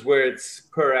others where it's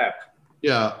per app.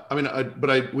 Yeah, I mean,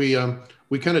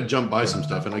 we kind of jump by some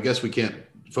stuff, and I guess we can't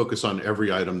focus on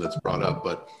every item that's brought up,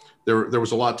 but there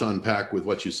was a lot to unpack with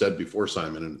what you said before,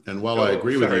 Simon. And while I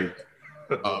agree with you,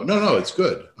 no, it's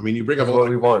good. I mean, you bring up what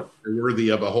we want. You're worthy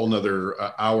of a whole nother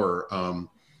hour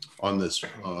on this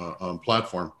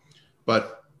platform,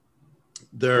 but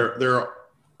there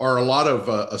are a lot of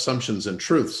assumptions and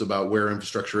truths about where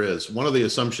infrastructure is. One of the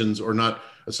assumptions, or not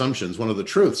assumptions, one of the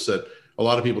truths that a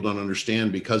lot of people don't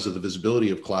understand because of the visibility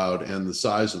of cloud and the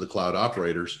size of the cloud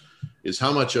operators is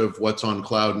how much of what's on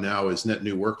cloud now is net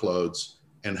new workloads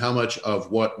and how much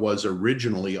of what was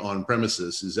originally on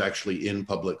premises is actually in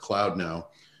public cloud now.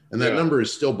 And that number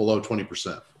is still below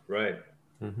 20%. Right.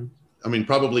 Mm-hmm. I mean,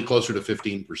 probably closer to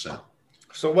 15%.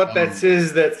 So what that says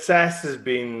is that SaaS has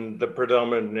been the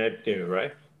predominant net new,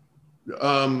 right?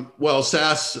 Well,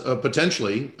 SaaS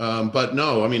potentially, but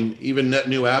no, I mean, even net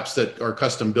new apps that are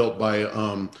custom built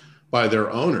by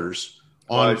their owners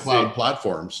on cloud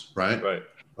platforms, right? Right.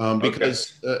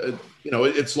 Because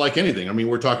it's like anything. I mean,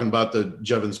 we're talking about the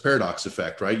Jevons paradox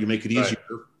effect, right? You make it easier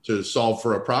to solve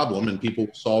for a problem, and people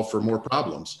solve for more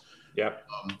problems. Yeah.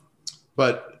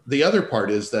 But the other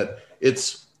part is that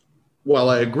while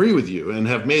I agree with you and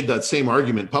have made that same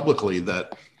argument publicly,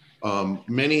 that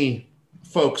many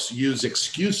folks use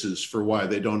excuses for why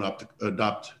they don't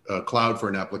adopt cloud for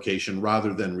an application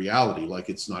rather than reality, like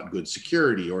it's not good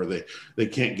security, or they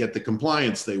can't get the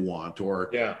compliance they want,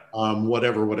 or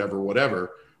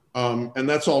whatever. And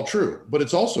that's all true. But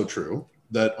it's also true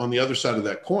that on the other side of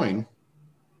that coin,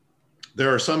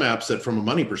 there are some apps that from a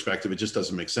money perspective, it just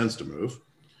doesn't make sense to move.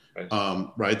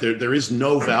 Right. There is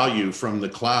no value from the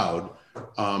cloud.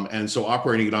 And so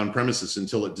operating it on premises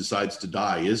until it decides to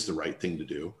die is the right thing to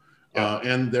do.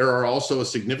 And there are also a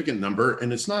significant number,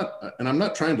 and it's not, and I'm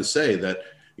not trying to say that,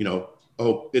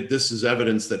 this is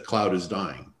evidence that cloud is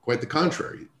dying. Quite the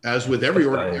contrary. As with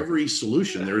every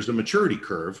solution, there is a maturity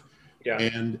curve. Yeah.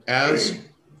 And as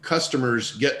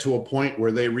customers get to a point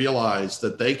where they realize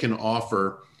that they can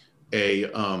offer a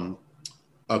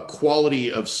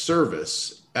quality of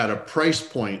service at a price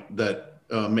point that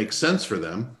makes sense for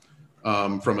them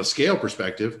from a scale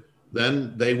perspective,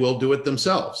 then they will do it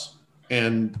themselves.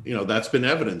 And, that's been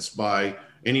evidenced by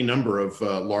any number of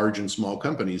large and small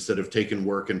companies that have taken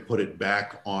work and put it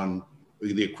back on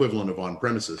the equivalent of on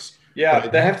premises. Yeah,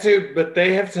 but they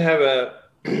have to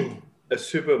have a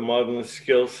super modern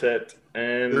skill set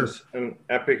and Sure. an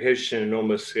application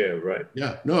enormous scale, right?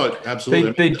 Yeah, no,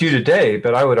 absolutely. They do today,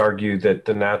 but I would argue that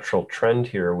the natural trend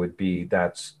here would be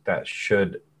that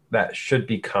should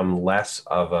become less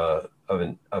of a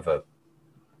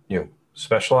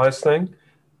specialized thing,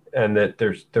 and that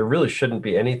there really shouldn't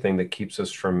be anything that keeps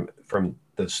us from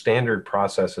the standard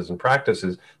processes and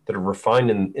practices that are refined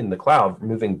in the cloud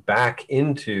moving back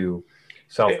into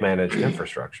self-managed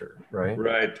infrastructure, right?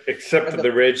 Right, except for the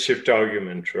redshift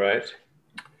argument, right?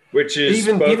 Which is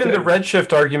even the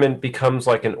redshift argument becomes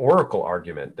like an Oracle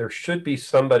argument. There should be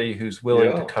somebody who's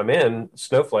willing to come in,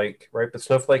 Snowflake, right? But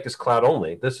Snowflake is cloud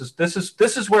only. This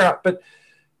is where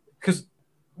because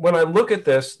when I look at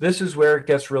this is where it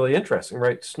gets really interesting,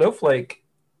 right? Snowflake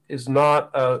is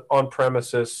not a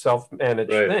on-premises self-managed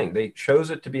thing. They chose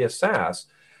it to be a SaaS,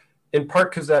 in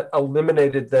part because that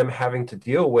eliminated them having to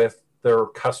deal with their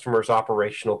customers'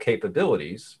 operational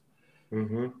capabilities.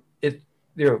 Mm-hmm.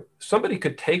 Somebody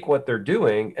could take what they're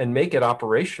doing and make it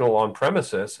operational on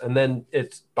premises, and then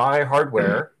it's buy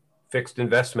hardware, fixed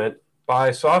investment,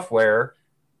 buy software,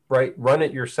 right? Run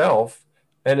it yourself.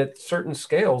 And at certain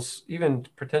scales, even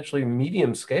potentially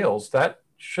medium scales,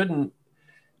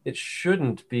 it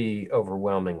shouldn't be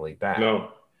overwhelmingly bad.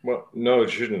 No, it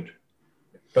shouldn't.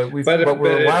 But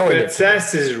we're allowing it.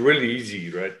 SaaS is really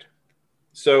easy, right?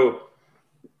 So,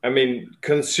 I mean,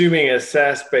 consuming a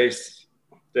SaaS-based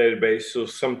database or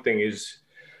something is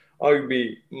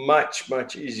arguably much,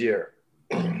 much easier.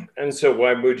 And so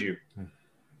why would you?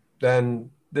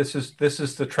 Then this is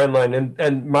the trend line.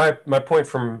 And my point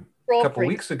from a couple of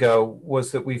weeks ago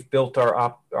was that we've built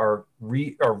our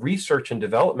research and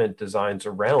development designs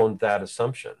around that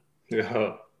assumption.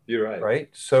 Yeah, you're right. Right.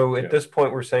 So at this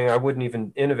point, we're saying I wouldn't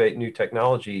even innovate new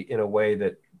technology in a way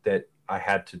that I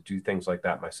had to do things like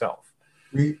that myself.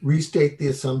 Restate the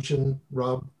assumption,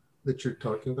 Rob, that you're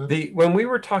talking about? When we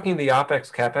were talking the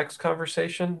OpEx CapEx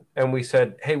conversation, and we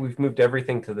said, hey, we've moved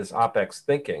everything to this OpEx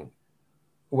thinking,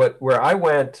 where I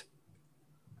went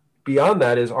beyond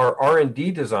that is our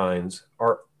R&D designs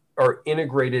are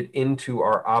integrated into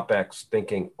our OpEx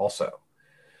thinking also.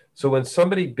 So when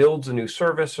somebody builds a new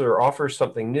service or offers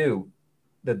something new,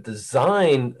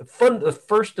 the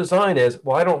first design is,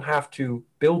 well, I don't have to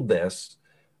build this.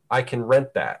 I can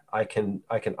rent that. I can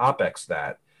OpEx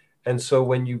that. And so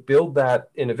when you build that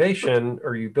innovation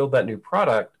or you build that new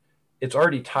product, it's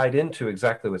already tied into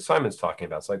exactly what Simon's talking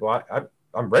about. It's like, well,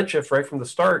 I'm Redshift right from the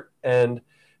start. And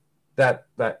that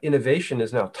innovation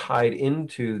is now tied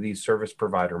into these service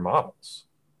provider models.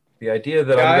 The idea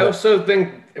that I also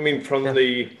think, I mean, from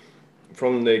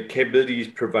the capabilities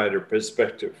provider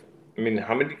perspective, I mean,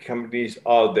 how many companies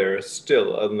are there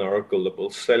still at an Oracle that will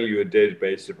sell you a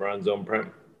database that runs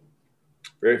on-prem?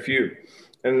 Very few.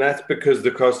 And that's because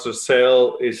the cost of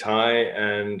sale is high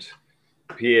and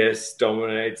PS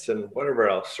dominates and whatever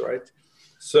else, right?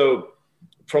 So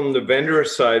from the vendor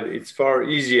side, it's far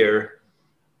easier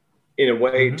in a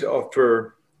way to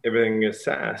offer everything as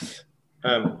SaaS.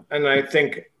 And I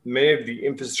think many of the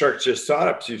infrastructure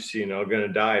startups you've seen are going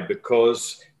to die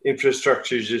because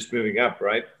infrastructure is just moving up,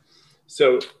 right?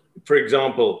 So, for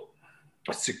example,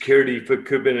 security for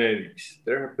Kubernetes,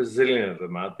 there are a bazillion of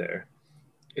them out there.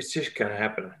 It's just going to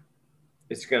happen.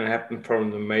 It's going to happen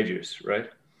from the majors, right?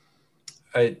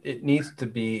 It needs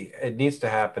to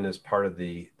happen as part of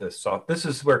the soft. This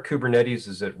is where Kubernetes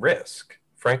is at risk,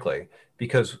 frankly,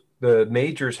 because the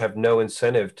majors have no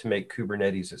incentive to make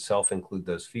Kubernetes itself include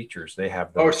those features. They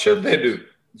have those. Oh, should they do?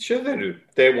 Should they do?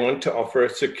 They want to offer a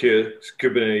secure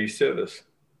Kubernetes service.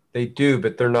 They do,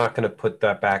 but they're not going to put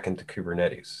that back into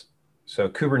Kubernetes. So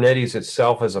Kubernetes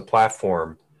itself as a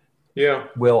platform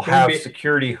will have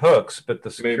security hooks, but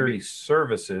the security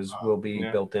services will be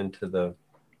built into the...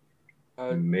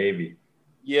 maybe.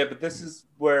 Yeah, but this is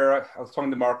where I was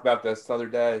talking to Mark about this the other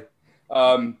day.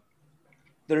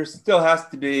 There still has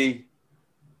to be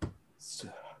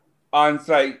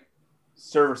on-site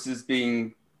services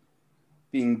being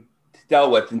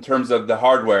dealt with in terms of the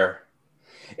hardware.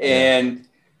 And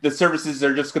the services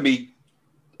are just going to be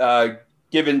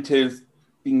given to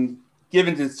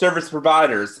service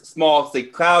providers, small, say,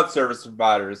 cloud service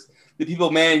providers, the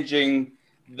people managing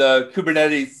the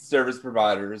Kubernetes service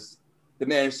providers, the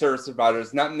managed service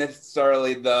providers, not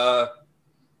necessarily the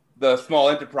small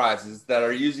enterprises that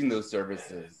are using those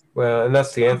services. Well, and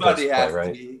that's the Somebody Anthos has play,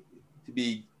 right? to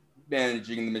be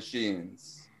managing the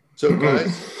machines. So,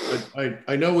 guys,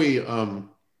 I know we,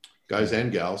 guys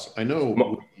and gals, I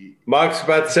know. Mark's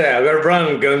about to say, I got to run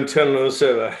and go and turn on the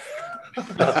server.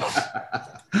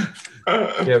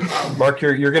 Yeah, Mark,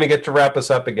 you're going to get to wrap us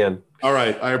up again. All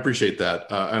right, I appreciate that,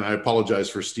 and I apologize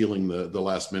for stealing the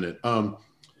last minute.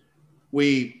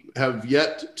 We have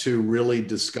yet to really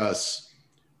discuss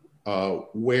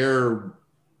where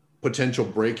potential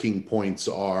breaking points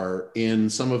are in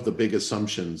some of the big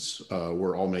assumptions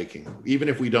we're all making. Even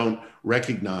if we don't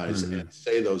recognize and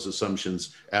say those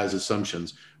assumptions as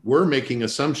assumptions, we're making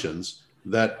assumptions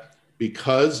that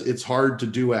because it's hard to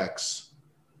do X,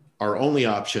 our only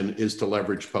option is to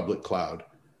leverage public cloud.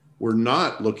 We're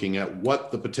not looking at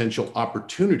what the potential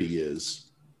opportunity is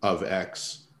of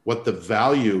X, what the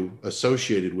value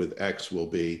associated with X will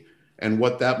be, and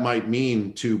what that might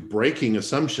mean to breaking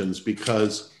assumptions,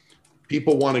 because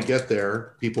people want to get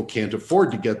there. People can't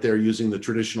afford to get there using the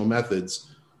traditional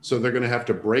methods. So they're going to have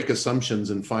to break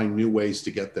assumptions and find new ways to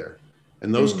get there.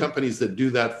 And those companies that do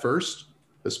that first,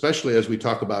 especially as we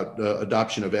talk about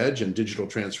adoption of edge and digital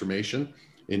transformation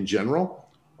in general,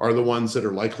 are the ones that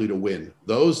are likely to win.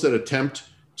 Those that attempt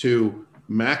to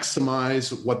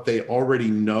maximize what they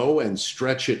already know and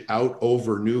stretch it out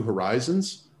over new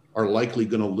horizons are likely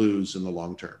going to lose in the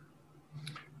long term.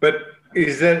 But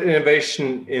is that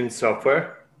innovation in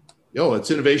software? Oh,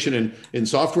 it's innovation in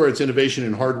software. It's innovation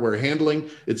in hardware handling.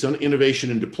 It's an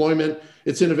innovation in deployment.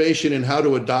 It's innovation in how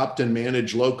to adopt and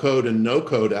manage low code and no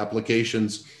code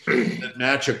applications that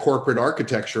match a corporate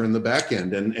architecture in the back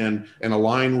end and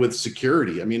align with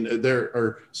security. I mean, there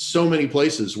are so many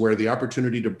places where the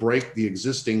opportunity to break the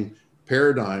existing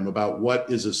paradigm about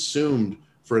what is assumed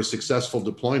for a successful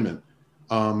deployment.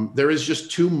 There is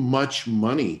just too much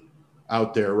money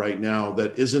out there right now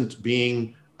that isn't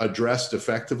being addressed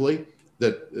effectively,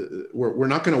 that we're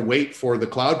not going to wait for the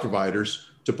cloud providers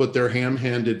to put their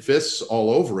ham-handed fists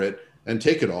all over it and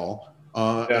take it all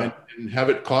and have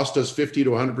it cost us 50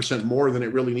 to 100% more than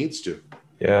it really needs to.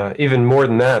 Yeah, even more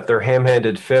than that, their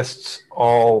ham-handed fists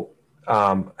all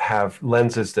have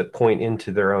lenses that point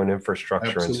into their own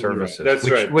infrastructure and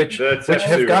services, which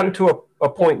have gotten to a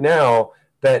point now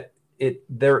that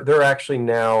they're actually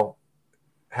now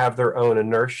have their own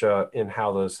inertia in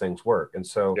how those things work. And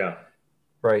so,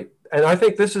 right. And I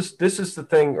think this is the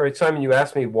thing, right? Simon, you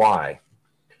asked me why.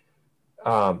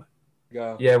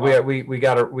 We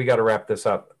gotta wrap this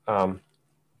up.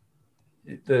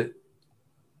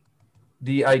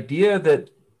 The idea that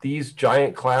these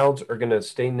giant clouds are going to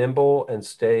stay nimble and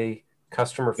stay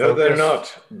customer focused. No, they're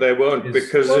not. They won't,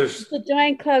 because the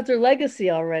giant clouds are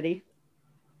legacy already.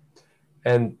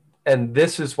 And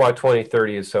this is why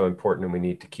 2030 is so important, and we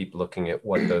need to keep looking at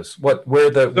where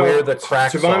the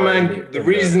cracks are. To my mind, the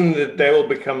reason that they will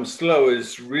become slow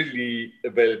is really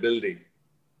availability.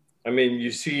 I mean,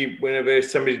 you see, whenever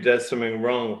somebody does something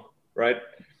wrong, right,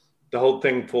 the whole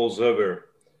thing falls over.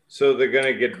 So they're going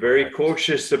to get very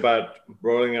cautious about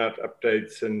rolling out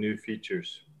updates and new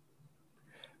features.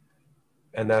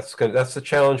 And that's the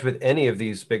challenge with any of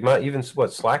these big, even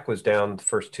what Slack was down the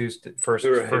first day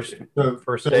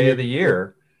of the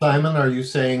year. Simon, are you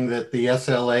saying that the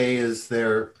SLA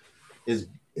is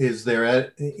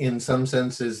their in some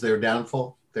sense is their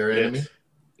downfall, their enemy?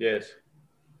 Yes.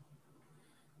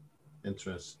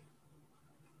 Interesting.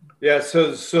 Yeah,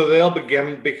 so they'll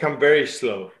become very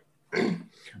slow.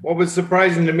 What was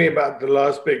surprising to me about the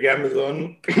last big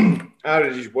Amazon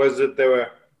outage was that they were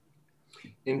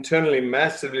internally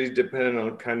massively dependent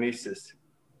on Kinesis.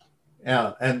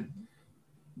 Yeah, and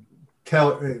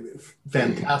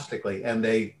fantastically, and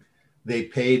they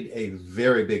paid a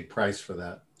very big price for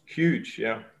that. Huge,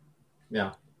 yeah.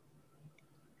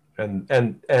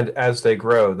 And as they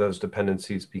grow, those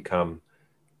dependencies become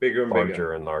bigger and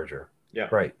larger and larger. Yeah,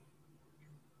 right.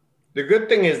 The good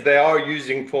thing is they are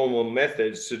using formal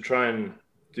methods to try and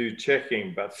do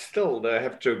checking, but still they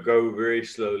have to go very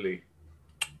slowly.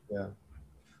 Yeah.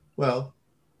 Well,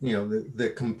 you know,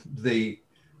 the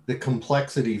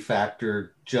complexity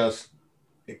factor just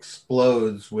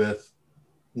explodes with,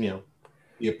 you know,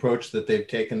 the approach that they've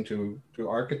taken to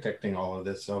architecting all of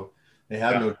this. So they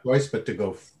have no choice but to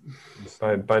go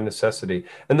by necessity.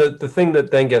 And the thing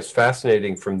that then gets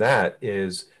fascinating from that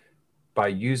is by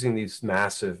using these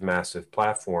massive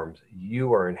platforms,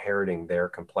 you are inheriting their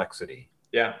complexity.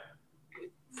 Yeah.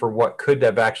 For what could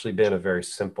have actually been a very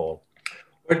simple.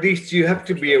 Or at least you have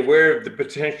to be aware of the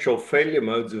potential failure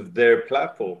modes of their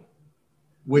platform.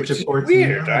 Which of course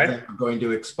weird, right? They're going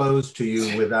to expose to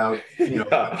you without, you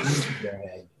know.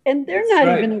 And they're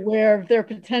not even aware of their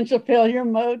potential failure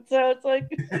mode. So it's like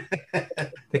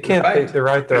they can't. They're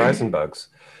Eisenbugs.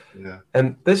 Yeah.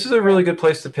 And this is a really good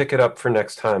place to pick it up for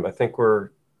next time. I think we're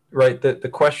right. The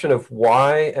question of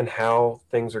why and how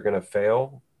things are going to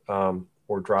fail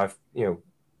or drive, you know,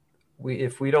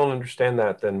 if we don't understand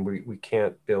that, then we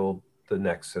can't build the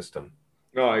next system.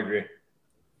 No, I agree.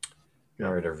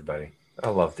 All right, everybody. I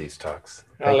love these talks.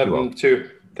 I love them too.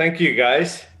 Thank you,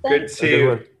 guys. Good to see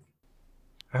you.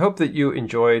 I hope that you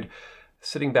enjoyed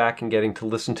sitting back and getting to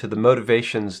listen to the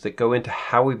motivations that go into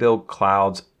how we build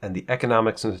clouds and the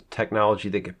economics and technology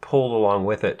that get pulled along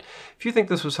with it. If you think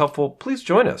this was helpful, please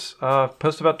join us.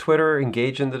 Post about Twitter,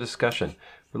 engage in the discussion.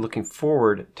 We're looking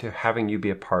forward to having you be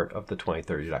a part of the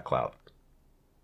 2030.cloud.